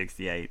shot in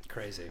 '68.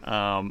 Crazy.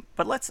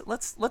 But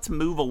let's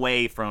move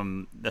away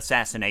from the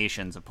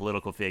assassinations of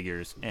political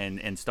figures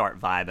and start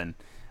vibing.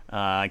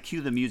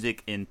 Cue the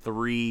music in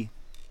 3,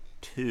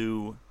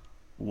 2,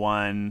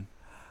 1.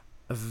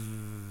 You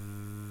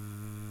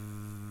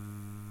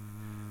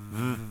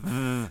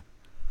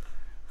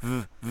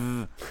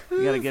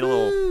gotta get a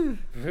little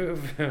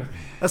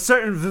a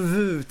certain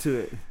voo to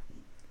it.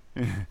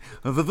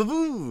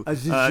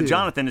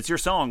 Jonathan, it's your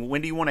song.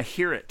 When do you want to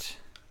hear it?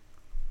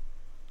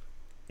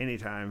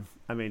 Anytime.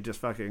 I mean,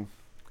 just fucking.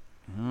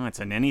 Oh, it's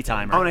an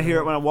anytime. I want to hear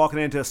it when I'm walking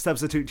into a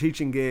substitute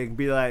teaching gig.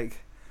 Be like,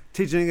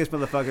 teaching English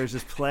motherfuckers,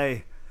 just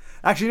play.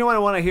 Actually, you know when I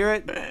want to hear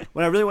it?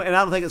 When I really want, and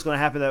I don't think it's going to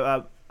happen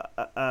though.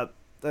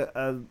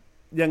 A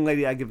young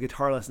lady I give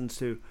guitar lessons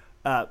to,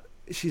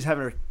 she's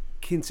having her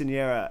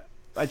quinceañera.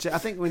 I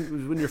think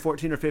when you're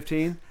 14 or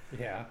 15.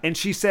 Yeah. And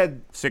she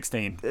said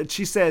 16.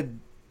 She said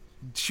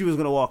she was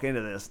going to walk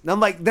into this. And I'm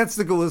like, that's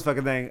the coolest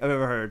fucking thing I've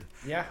ever heard.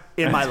 Yeah.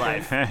 In my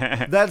life.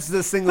 That's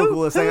the single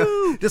coolest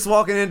thing. Just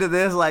walking into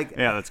this, like.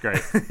 Yeah, that's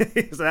great.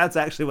 So that's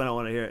actually when I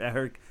want to hear it. At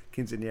her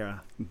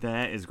quinceañera.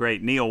 That is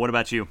great. Neil, what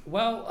about you?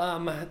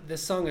 Well,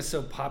 this song is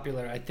so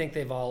popular. I think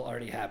they've all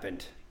already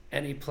happened.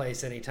 Any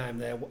place, anytime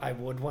that I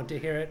would want to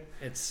hear it,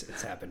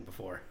 it's happened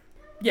before.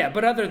 Yeah,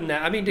 but other than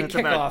that, I mean, to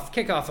kick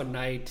off a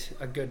night,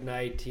 a good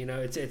night. You know,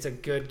 it's a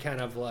good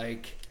kind of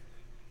like,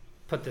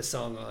 put this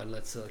song on.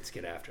 Let's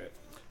get after it.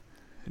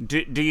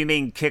 Do you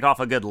mean kick off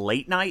a good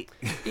late night?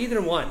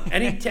 Either one.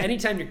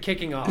 Anytime you're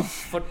kicking off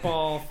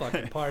football,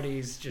 fucking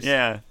parties, just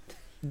yeah.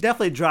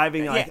 Definitely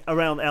driving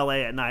around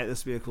LA at night.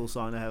 This would be a cool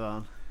song to have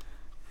on.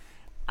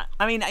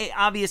 I mean,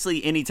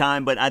 obviously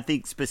anytime, but I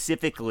think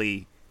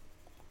specifically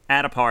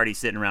at a party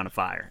sitting around a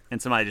fire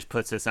and somebody just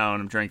puts this on,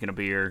 I'm drinking a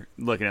beer,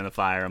 looking at the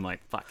fire, I'm like,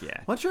 fuck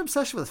yeah. What's your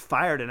obsession with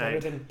fire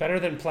tonight? Better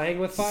than playing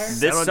with fire?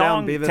 This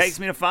song takes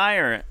me to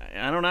fire.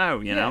 I don't know,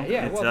 you know?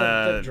 Yeah,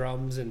 well, the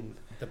drums and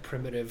the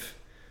primitive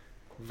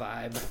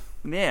vibe.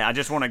 Yeah, I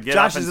just want to get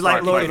Josh up and is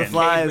like Lord of the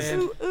Flies.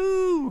 Caveman.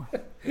 Ooh.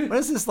 What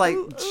is this like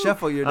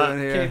shuffle you're doing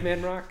here?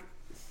 Caveman rock?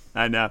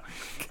 I know.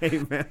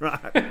 Caveman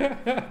rock.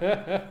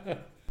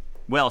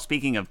 Well,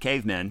 speaking of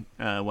cavemen,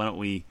 why don't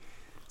we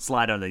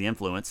slide under the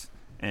influence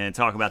and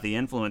talk about the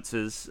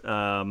influences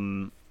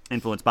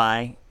influenced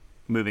by,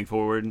 moving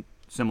forward,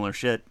 similar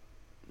shit.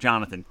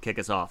 Jonathan, kick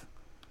us off.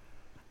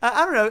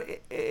 I don't know.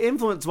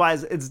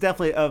 Influence-wise, it's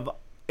definitely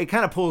it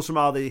kind of pulls from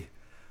all the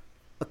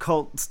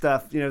occult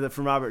stuff, you know,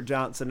 from Robert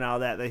Johnson and all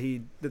that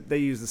they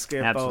use to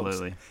scare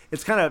Absolutely. folks.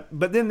 It's kind of,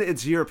 but then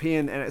it's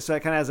European, and so it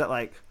kind of has that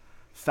like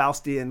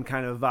Faustian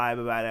kind of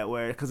vibe about it,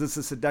 where because it's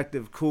a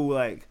seductive, cool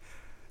like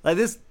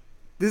this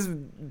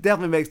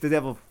definitely makes the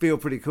devil feel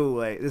pretty cool.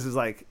 Like this is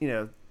like, you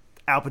know,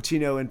 Al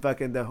Pacino and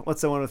fucking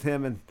what's the one with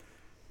him and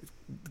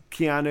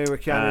Keanu or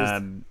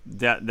Keanu's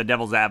the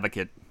Devil's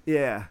Advocate.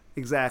 Yeah,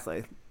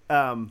 exactly.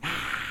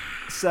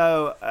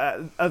 So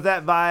of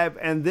that vibe,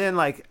 and then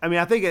like, I mean,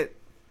 I think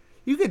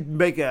you could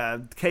make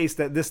a case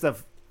that this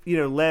stuff, you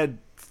know, led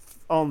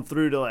on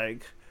through to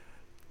like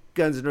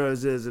Guns N'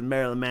 Roses and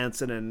Marilyn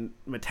Manson and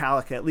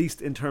Metallica, at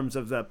least in terms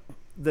of the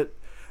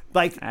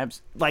like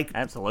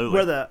absolutely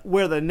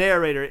where the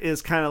narrator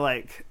is kind of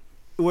like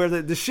where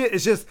the shit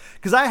is just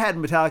because I had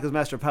Metallica's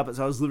Master of Puppets,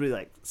 so I was literally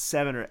like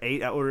 7 or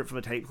 8. I ordered it from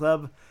a tape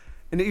club,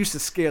 and it used to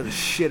scare the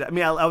shit. I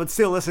mean, I would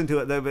still listen to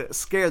it though, but it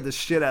scared the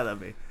shit out of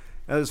me.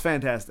 It was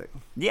fantastic.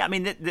 Yeah, I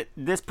mean,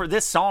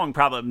 this song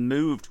probably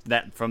moved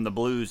that from the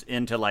blues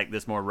into like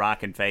this more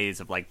rockin' phase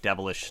of like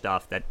devilish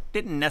stuff that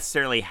didn't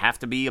necessarily have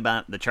to be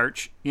about the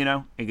church. You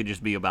know, it could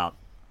just be about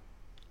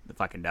the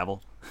fucking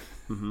devil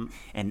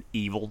and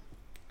evil.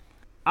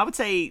 I would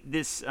say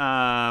this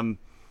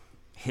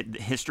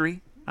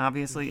history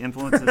obviously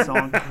influenced the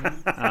song.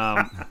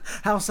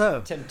 How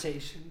so?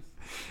 Temptation.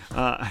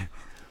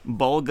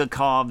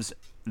 Bulgakov's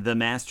 "The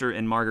Master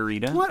and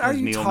Margarita." What are as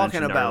you Neil talking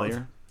mentioned about?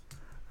 Earlier.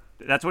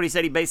 That's what he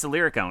said he based the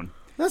lyric on.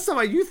 That's not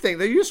what you think.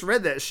 You just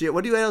read that shit.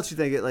 What else you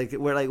think it like?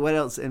 What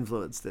else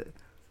influenced it?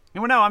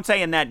 Well, no, I'm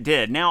saying that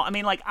did. Now, I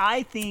mean, like,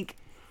 I think,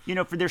 you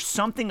know, there's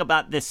something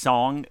about this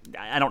song,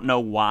 I don't know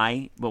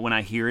why, but when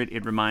I hear it,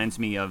 it reminds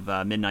me of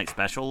Midnight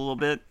Special a little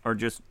bit, or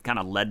just kind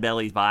of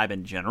Leadbelly's vibe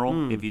in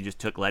general, if you just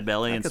took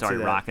Leadbelly and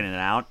started rocking it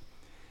out.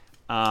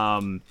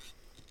 And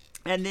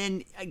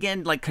then,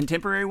 again, like,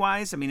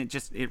 contemporary-wise, I mean,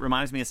 it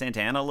reminds me of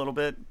Santana a little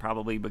bit,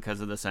 probably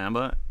because of the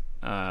samba.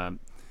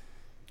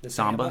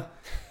 Samba.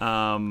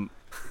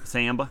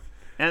 Samba.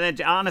 And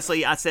then,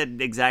 honestly, I said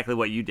exactly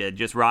what you did.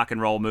 Just rock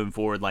and roll moving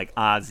forward, like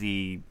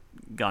Ozzy,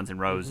 Guns N'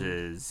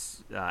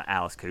 Roses,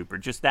 Alice Cooper.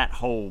 Just that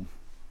whole,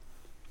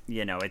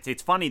 you know,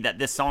 it's funny that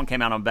this song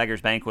came out on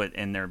Beggar's Banquet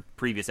and their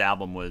previous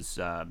album was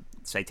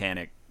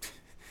Satanic,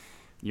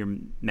 Your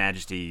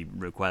Majesty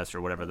Request,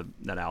 or whatever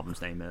that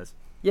album's name is.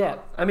 Yeah,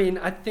 I mean,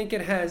 I think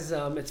it has,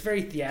 it's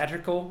very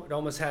theatrical. It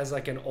almost has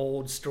like an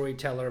old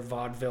storyteller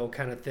vaudeville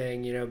kind of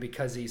thing, you know,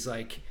 because he's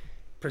like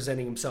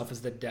presenting himself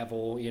as the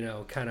devil, you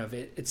know, kind of,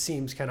 it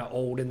seems kind of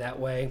old in that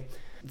way.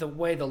 The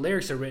way the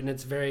lyrics are written,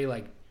 it's very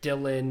like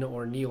Dylan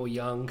or Neil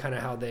Young, kind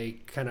of how they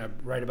kind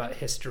of write about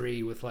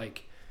history with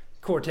like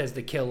Cortez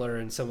the Killer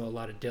and a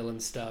lot of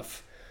Dylan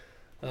stuff.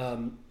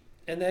 And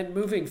then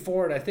moving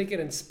forward, I think it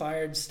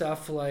inspired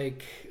stuff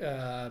like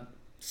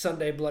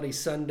Sunday Bloody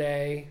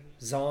Sunday,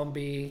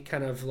 Zombie,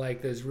 kind of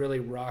like those really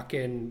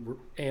rockin'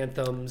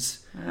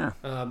 anthems. Yeah.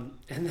 And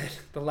then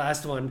the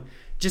last one,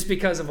 just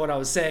because of what I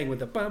was saying with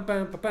the bum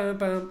bum bum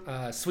bum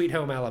bum, Sweet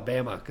Home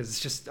Alabama, because it's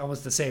just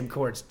almost the same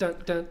chords. Dun,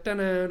 dun, dun,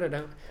 dun, dun,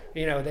 dun.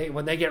 You know,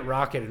 when they get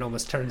rockin', it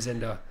almost turns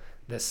into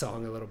this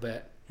song a little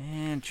bit.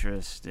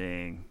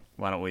 Interesting.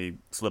 Why don't we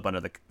slip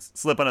under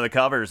the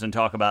covers and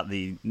talk about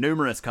the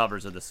numerous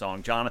covers of the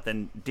song?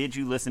 Jonathan, did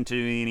you listen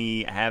to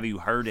any? Have you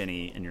heard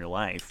any in your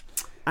life?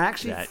 I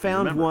actually that you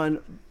found remember? one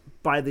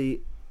by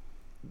the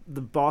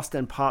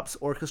Boston Pops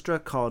Orchestra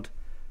called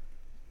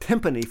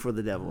 "Timpani for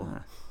the Devil."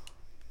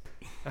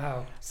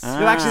 Oh,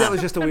 No, actually, that was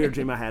just a weird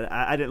dream I had.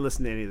 I didn't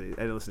listen to any of these.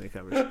 I didn't listen to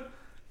any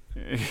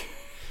covers.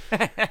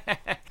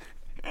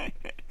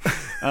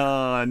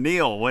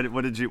 Neil,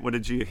 what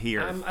did you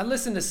hear? I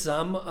listened to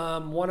some.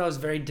 One I was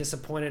very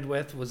disappointed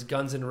with was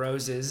Guns N'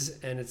 Roses,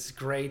 and it's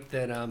great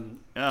that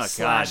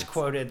Slash God.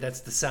 quoted,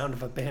 "That's the sound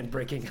of a band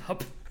breaking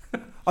up."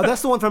 Oh,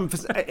 that's the one from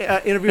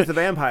Interview with the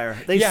Vampire.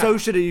 They Yeah. so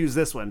should have used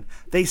this one.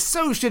 They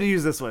so should have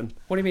used this one.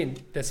 What do you mean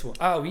this one?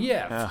 Oh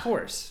yeah, of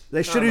course.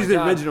 They should Oh, use my the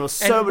God. original.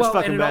 So much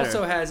fucking and it better.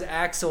 also has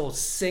Axl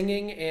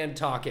singing and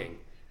talking,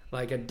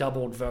 like a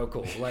doubled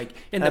vocal, like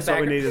in That's the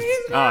what we background.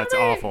 need. Oh, it's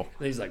awful.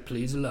 He's like,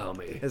 "Please allow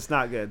me." It's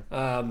not good.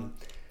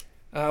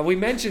 We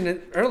mentioned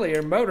it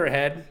earlier,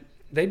 Motorhead.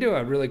 They do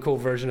a really cool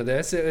version of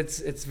this.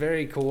 It's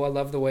very cool. I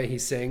love the way he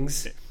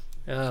sings.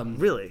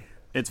 Really.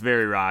 It's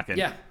very rocking.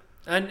 Yeah,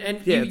 and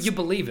Yeah, you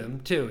believe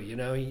him too. You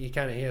know, he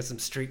has some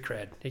street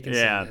cred. He can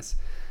Yeah. sing this.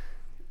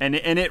 And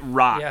it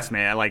rocks, Yeah.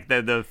 man. Like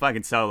the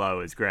fucking solo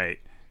is great.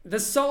 The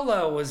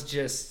solo was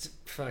just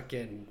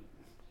fucking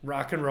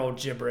rock and roll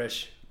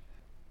gibberish.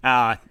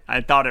 I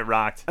thought it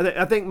rocked.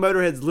 I think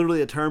Motorhead's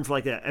literally a term for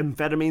like an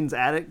amphetamines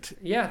addict.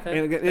 Yeah,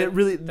 And it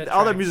really, that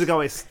all their tracks. music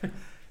always,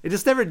 it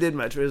just never did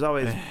much. It was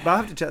always, but I'll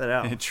have to check that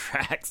out. It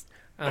tracks.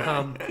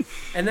 And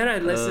then I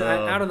listened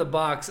out of the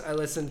box. I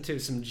listened to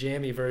some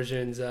jammy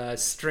versions.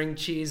 String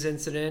Cheese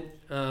Incident,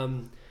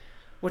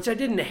 which I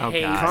didn't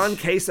hate. gosh. Con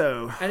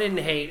Queso. I didn't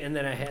hate, and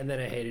then I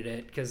hated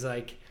it because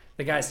like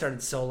the guy started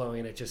soloing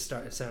and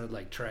it sounded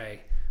like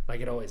Trey,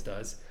 like it always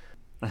does.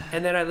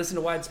 And then I listened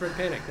to Widespread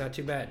Panic. Not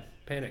too bad.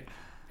 Panic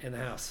in the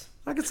house.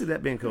 I could see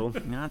that being cool.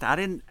 No, I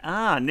didn't.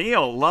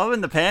 Neil,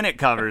 loving the Panic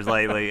covers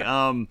lately.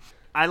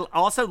 I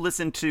also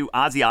listened to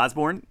Ozzy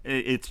Osbourne.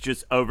 It's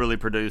just overly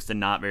produced and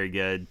not very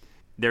good.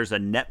 There's a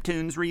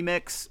Neptunes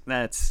remix.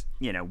 That's,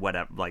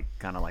 whatever, like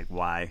kind of like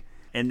why.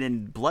 And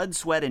then Blood,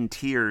 Sweat, and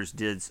Tears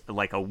did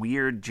like a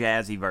weird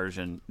jazzy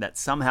version that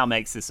somehow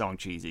makes this song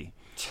cheesy.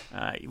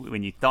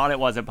 When you thought it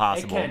wasn't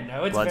possible, It can.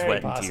 No, it's Blood, very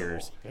Sweat, possible.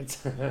 and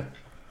Tears.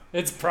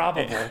 It's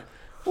probable.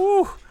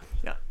 Ooh.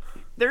 Yeah.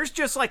 There's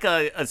just like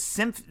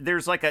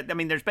there's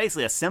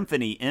basically a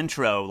symphony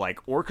intro,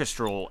 like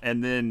orchestral,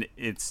 and then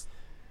it's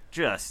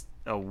just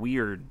a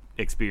weird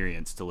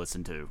experience to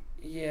listen to.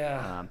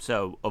 Yeah.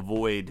 So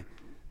avoid.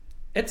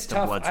 It's the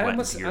tough. Blood, I Sweat, and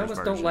almost Tears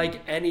don't version.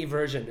 like any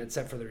version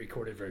except for the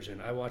recorded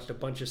version. I watched a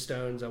bunch of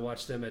Stones. I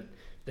watched them at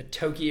the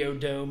Tokyo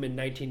Dome in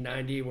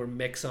 1990, where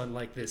mix on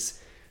like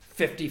this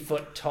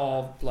 50-foot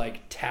tall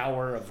like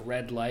tower of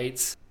red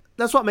lights.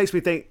 That's what makes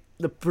me think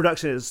the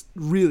production is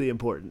really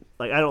important.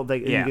 Like, I don't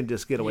think you Yeah. can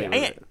just get away with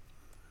And, it.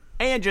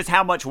 and just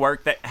how much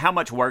work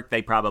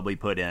they probably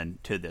put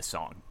into this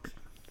song.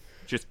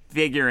 Just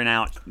figuring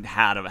out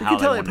how You they can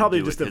tell want it probably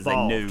to do just it, 'cause they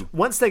evolved. knew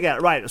Once they got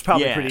it right, it was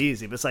probably Yeah. pretty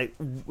easy. But it's like,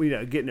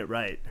 getting it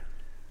right.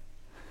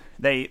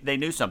 they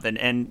knew something.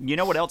 And you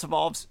know what else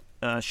evolves?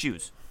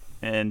 Shoes.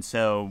 And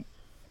so,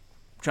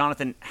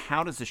 Jonathan,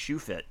 how does the shoe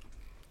fit?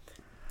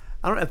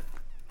 I don't know if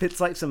it's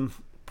like some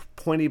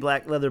pointy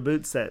black leather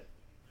boots that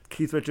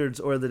Keith Richards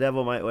or the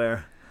Devil might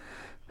wear.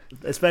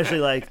 Especially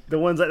like the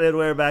ones that they'd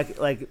wear back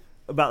like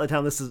about the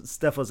time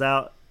stuff was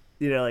out.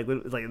 Like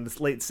in the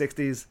late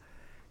 '60s,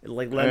 in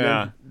like London.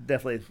 Yeah.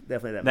 Definitely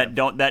that.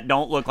 That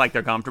don't look like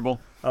they're comfortable.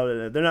 Oh,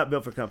 no, they're not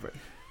built for comfort.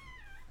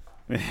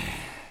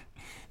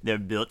 They're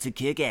built to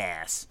kick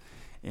ass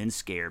and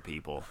scare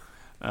people.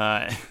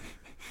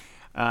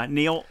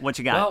 Neil, what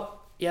you got?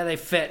 Well, yeah, they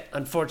fit.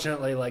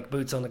 Unfortunately, like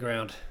boots on the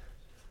ground.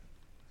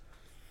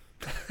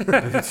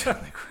 Boots on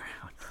the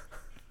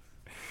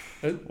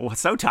ground. Well,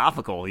 so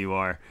topical you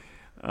are.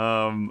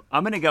 I'm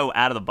gonna go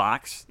out of the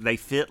box. They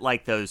fit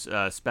like those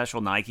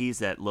special Nikes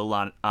that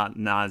Lil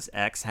Nas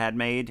X had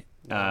made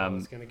I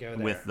was gonna go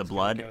there. with the I was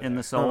blood gonna go in the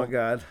there. soul. Oh my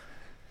god.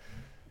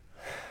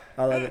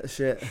 I love that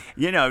shit.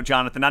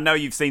 Jonathan, I know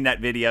you've seen that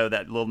video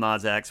that Lil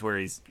Nas X where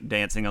he's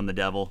dancing on the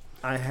devil.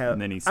 I have.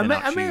 And then he I sent may,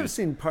 out I may have shoes.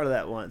 seen part of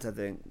that once. I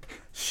think.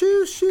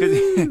 Shoes.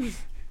 Shoes.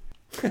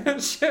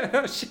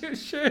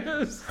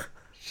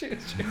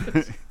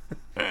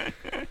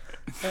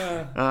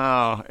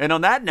 Oh, and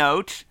on that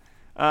note,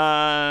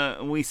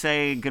 we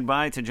say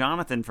goodbye to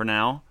Jonathan for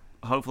now.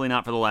 Hopefully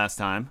not for the last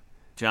time.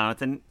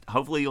 Jonathan,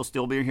 hopefully you'll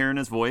still be hearing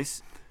his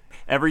voice.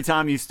 every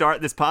time you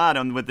start this pod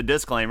with the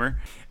disclaimer,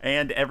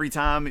 and every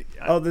time.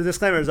 Oh, the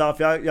disclaimer is off.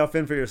 Y'all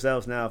fend for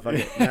yourselves now. Fuck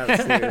it. Now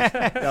it's serious.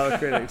 Y'all are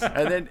critics.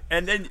 And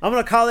then I'm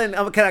gonna call in.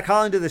 Can I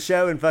call into the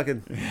show and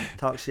fucking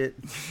talk shit?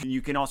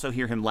 you can also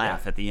hear him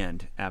laugh at the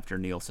end after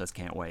Neil says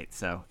 "can't wait."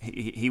 So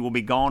he will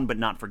be gone but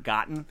not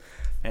forgotten.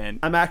 And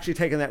I'm actually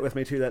taking that with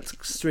me too. That's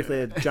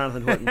strictly a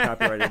Jonathan Horton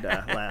copyrighted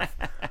laugh.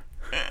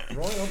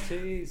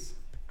 Royalties.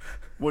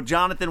 Well,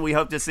 Jonathan, we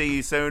hope to see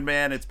you soon,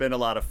 man. It's been a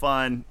lot of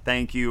fun.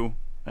 Thank you.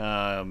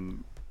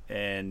 And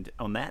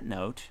on that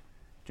note,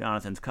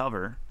 Jonathan's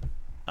cover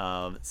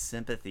of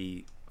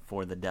Sympathy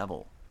for the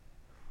Devil.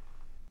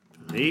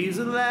 Please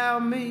allow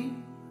me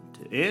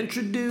to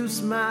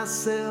introduce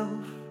myself.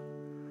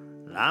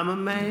 I'm a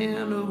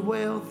man of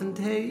wealth and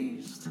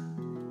taste.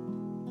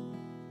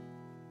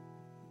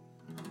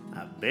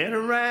 I've been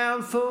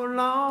around for a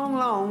long,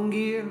 long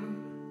year.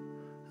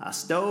 I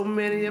stole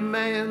many a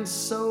man's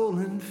soul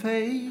and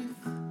faith.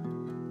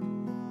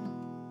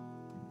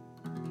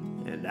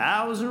 And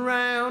I was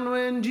around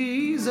when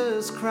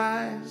Jesus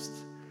Christ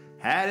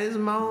had his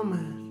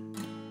moment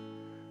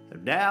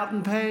of doubt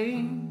and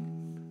pain.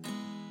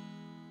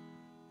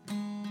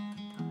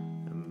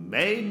 And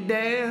made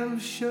damn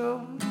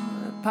sure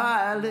that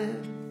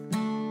Pilate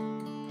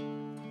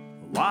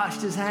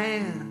washed his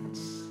hands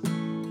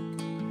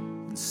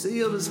and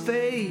sealed his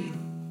fate.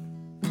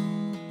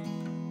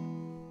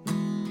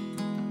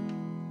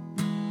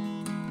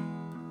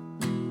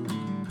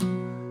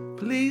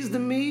 Pleased to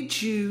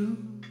meet you.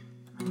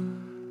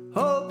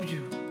 Hope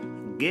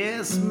you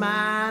guess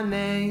my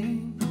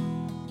name.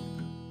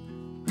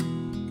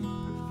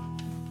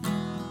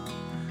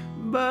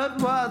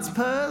 But what's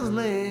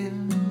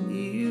puzzling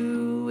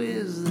you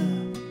is the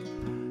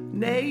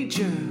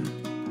nature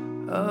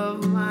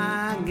of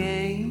my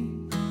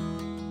game.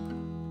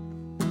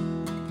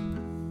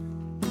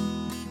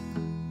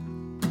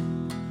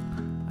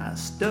 I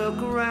stuck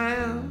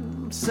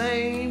around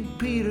St.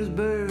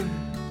 Petersburg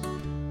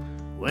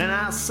when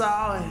I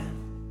saw it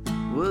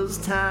was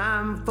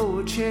time for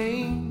a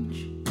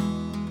change.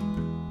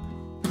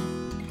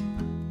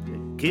 They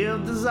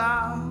killed the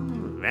Tsar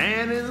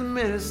and his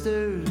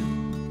ministers.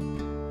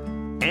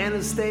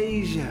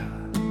 Anastasia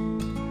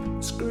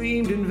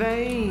screamed in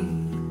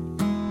vain.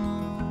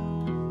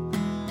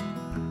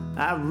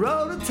 I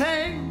rode a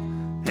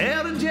tank,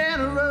 held a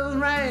general's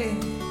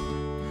rank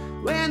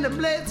when the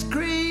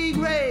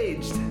Blitzkrieg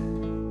raged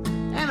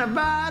and our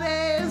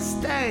bodies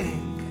stank.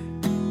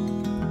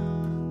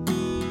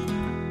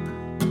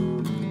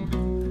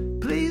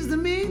 Pleased to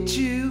meet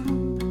you.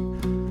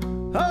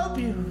 Hope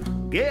you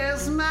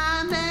guess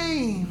my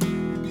name.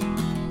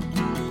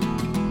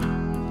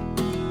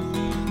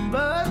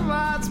 But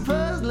what's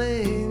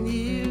puzzling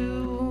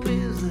you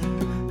is the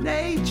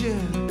nature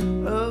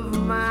of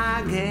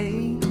my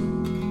game.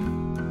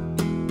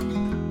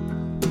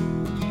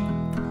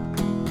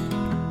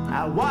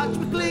 I watched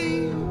with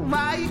glee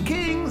while you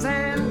kings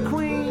and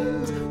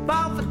queens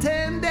fought for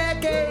 10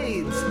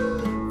 decades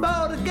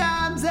for the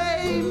gods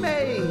they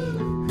made.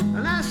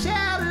 And I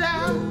shouted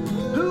out,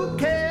 who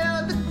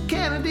killed the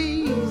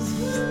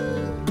Kennedys?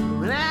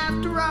 When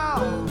after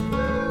all,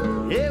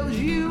 it was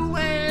you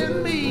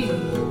and me.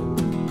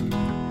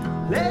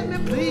 Let me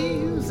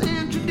please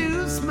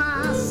introduce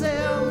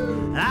myself.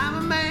 I'm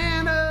a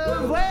man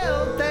of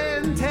wealth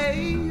and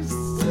taste.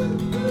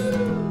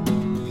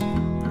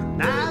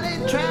 Now they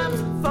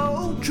traps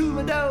for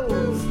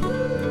troubadours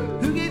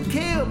who get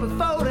killed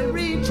before they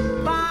reach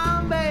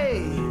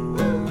Bombay.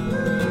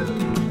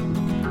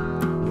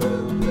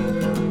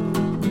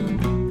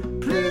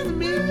 Pleased to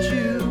meet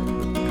you.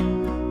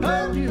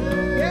 Hope you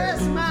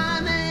guess my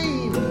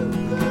name.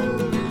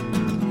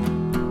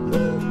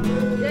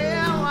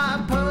 Yeah,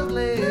 what's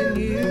puzzling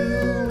you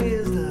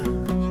is the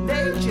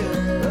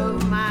nature of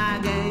my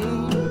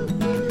game.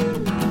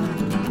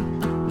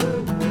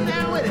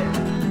 Now with it.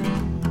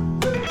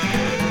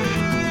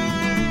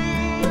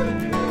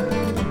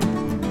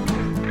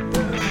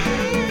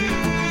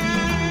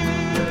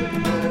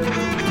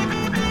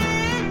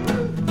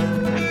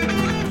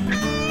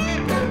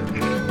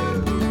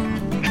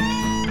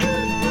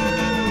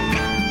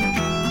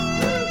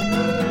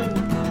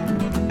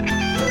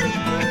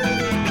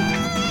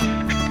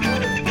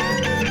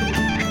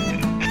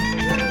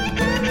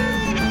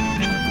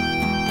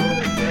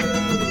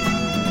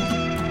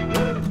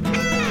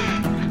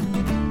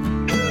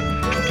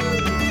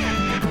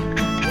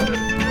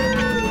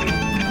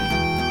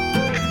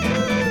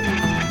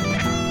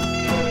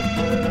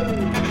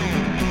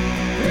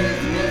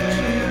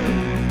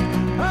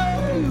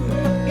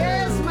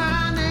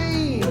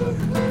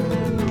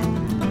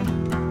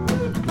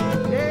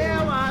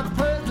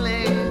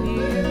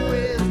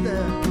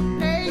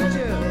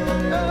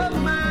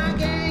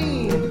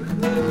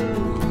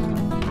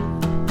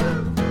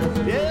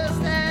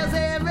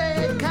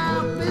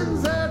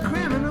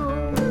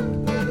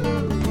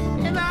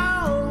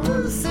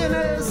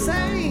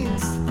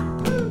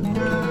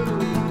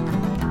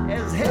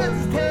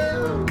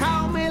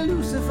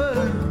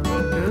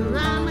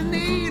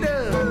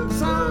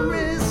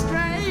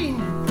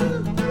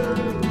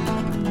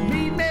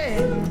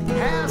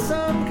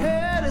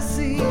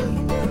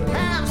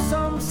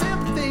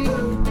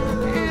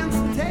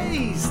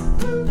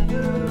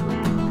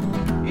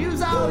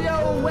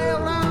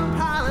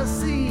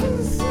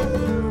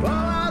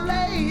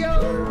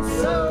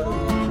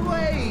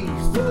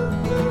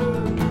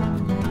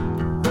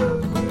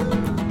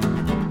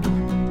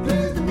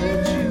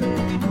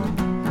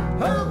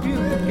 you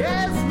could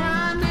guess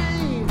my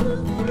name.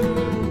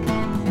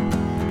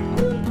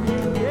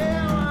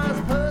 Yeah, I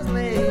was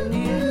puzzling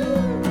you.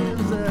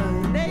 It's the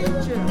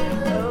nature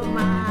of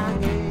my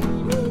game.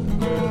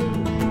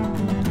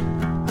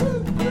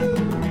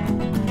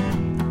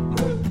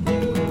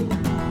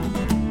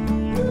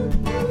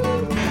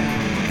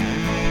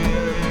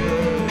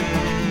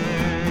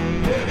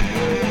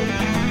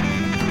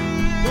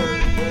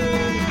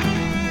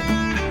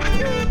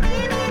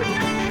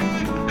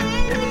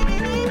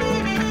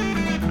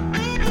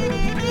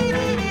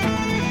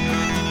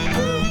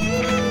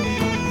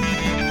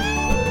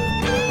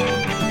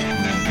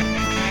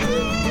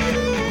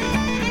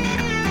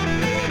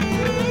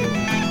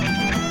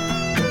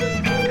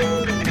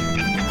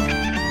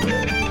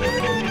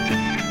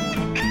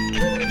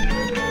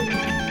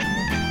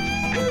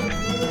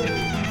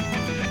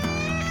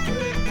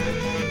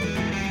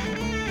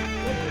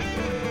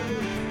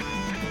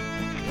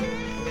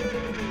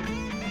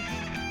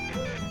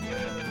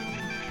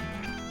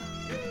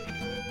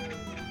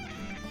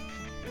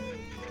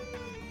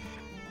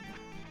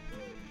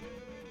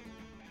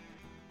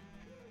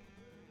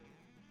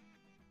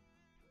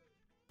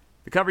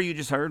 The cover you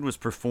just heard was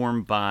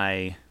performed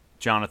by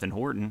Jonathan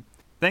Horton.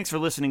 Thanks for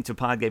listening to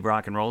Pod Gave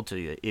Rock and Roll to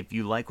you. If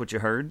you like what you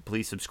heard,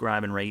 please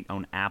subscribe and rate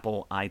on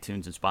Apple,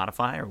 iTunes, and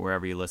Spotify, or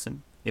wherever you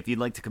listen. If you'd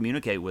like to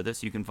communicate with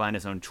us, you can find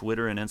us on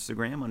Twitter and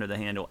Instagram under the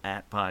handle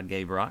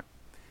 @PodGaveRock.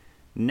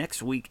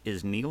 Next week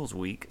is Neil's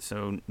week,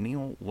 so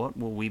Neil, what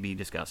will we be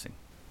discussing?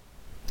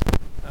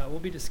 We'll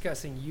be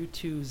discussing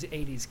U2's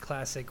 80s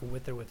classic,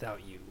 With or Without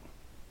You.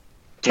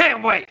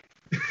 Can't wait.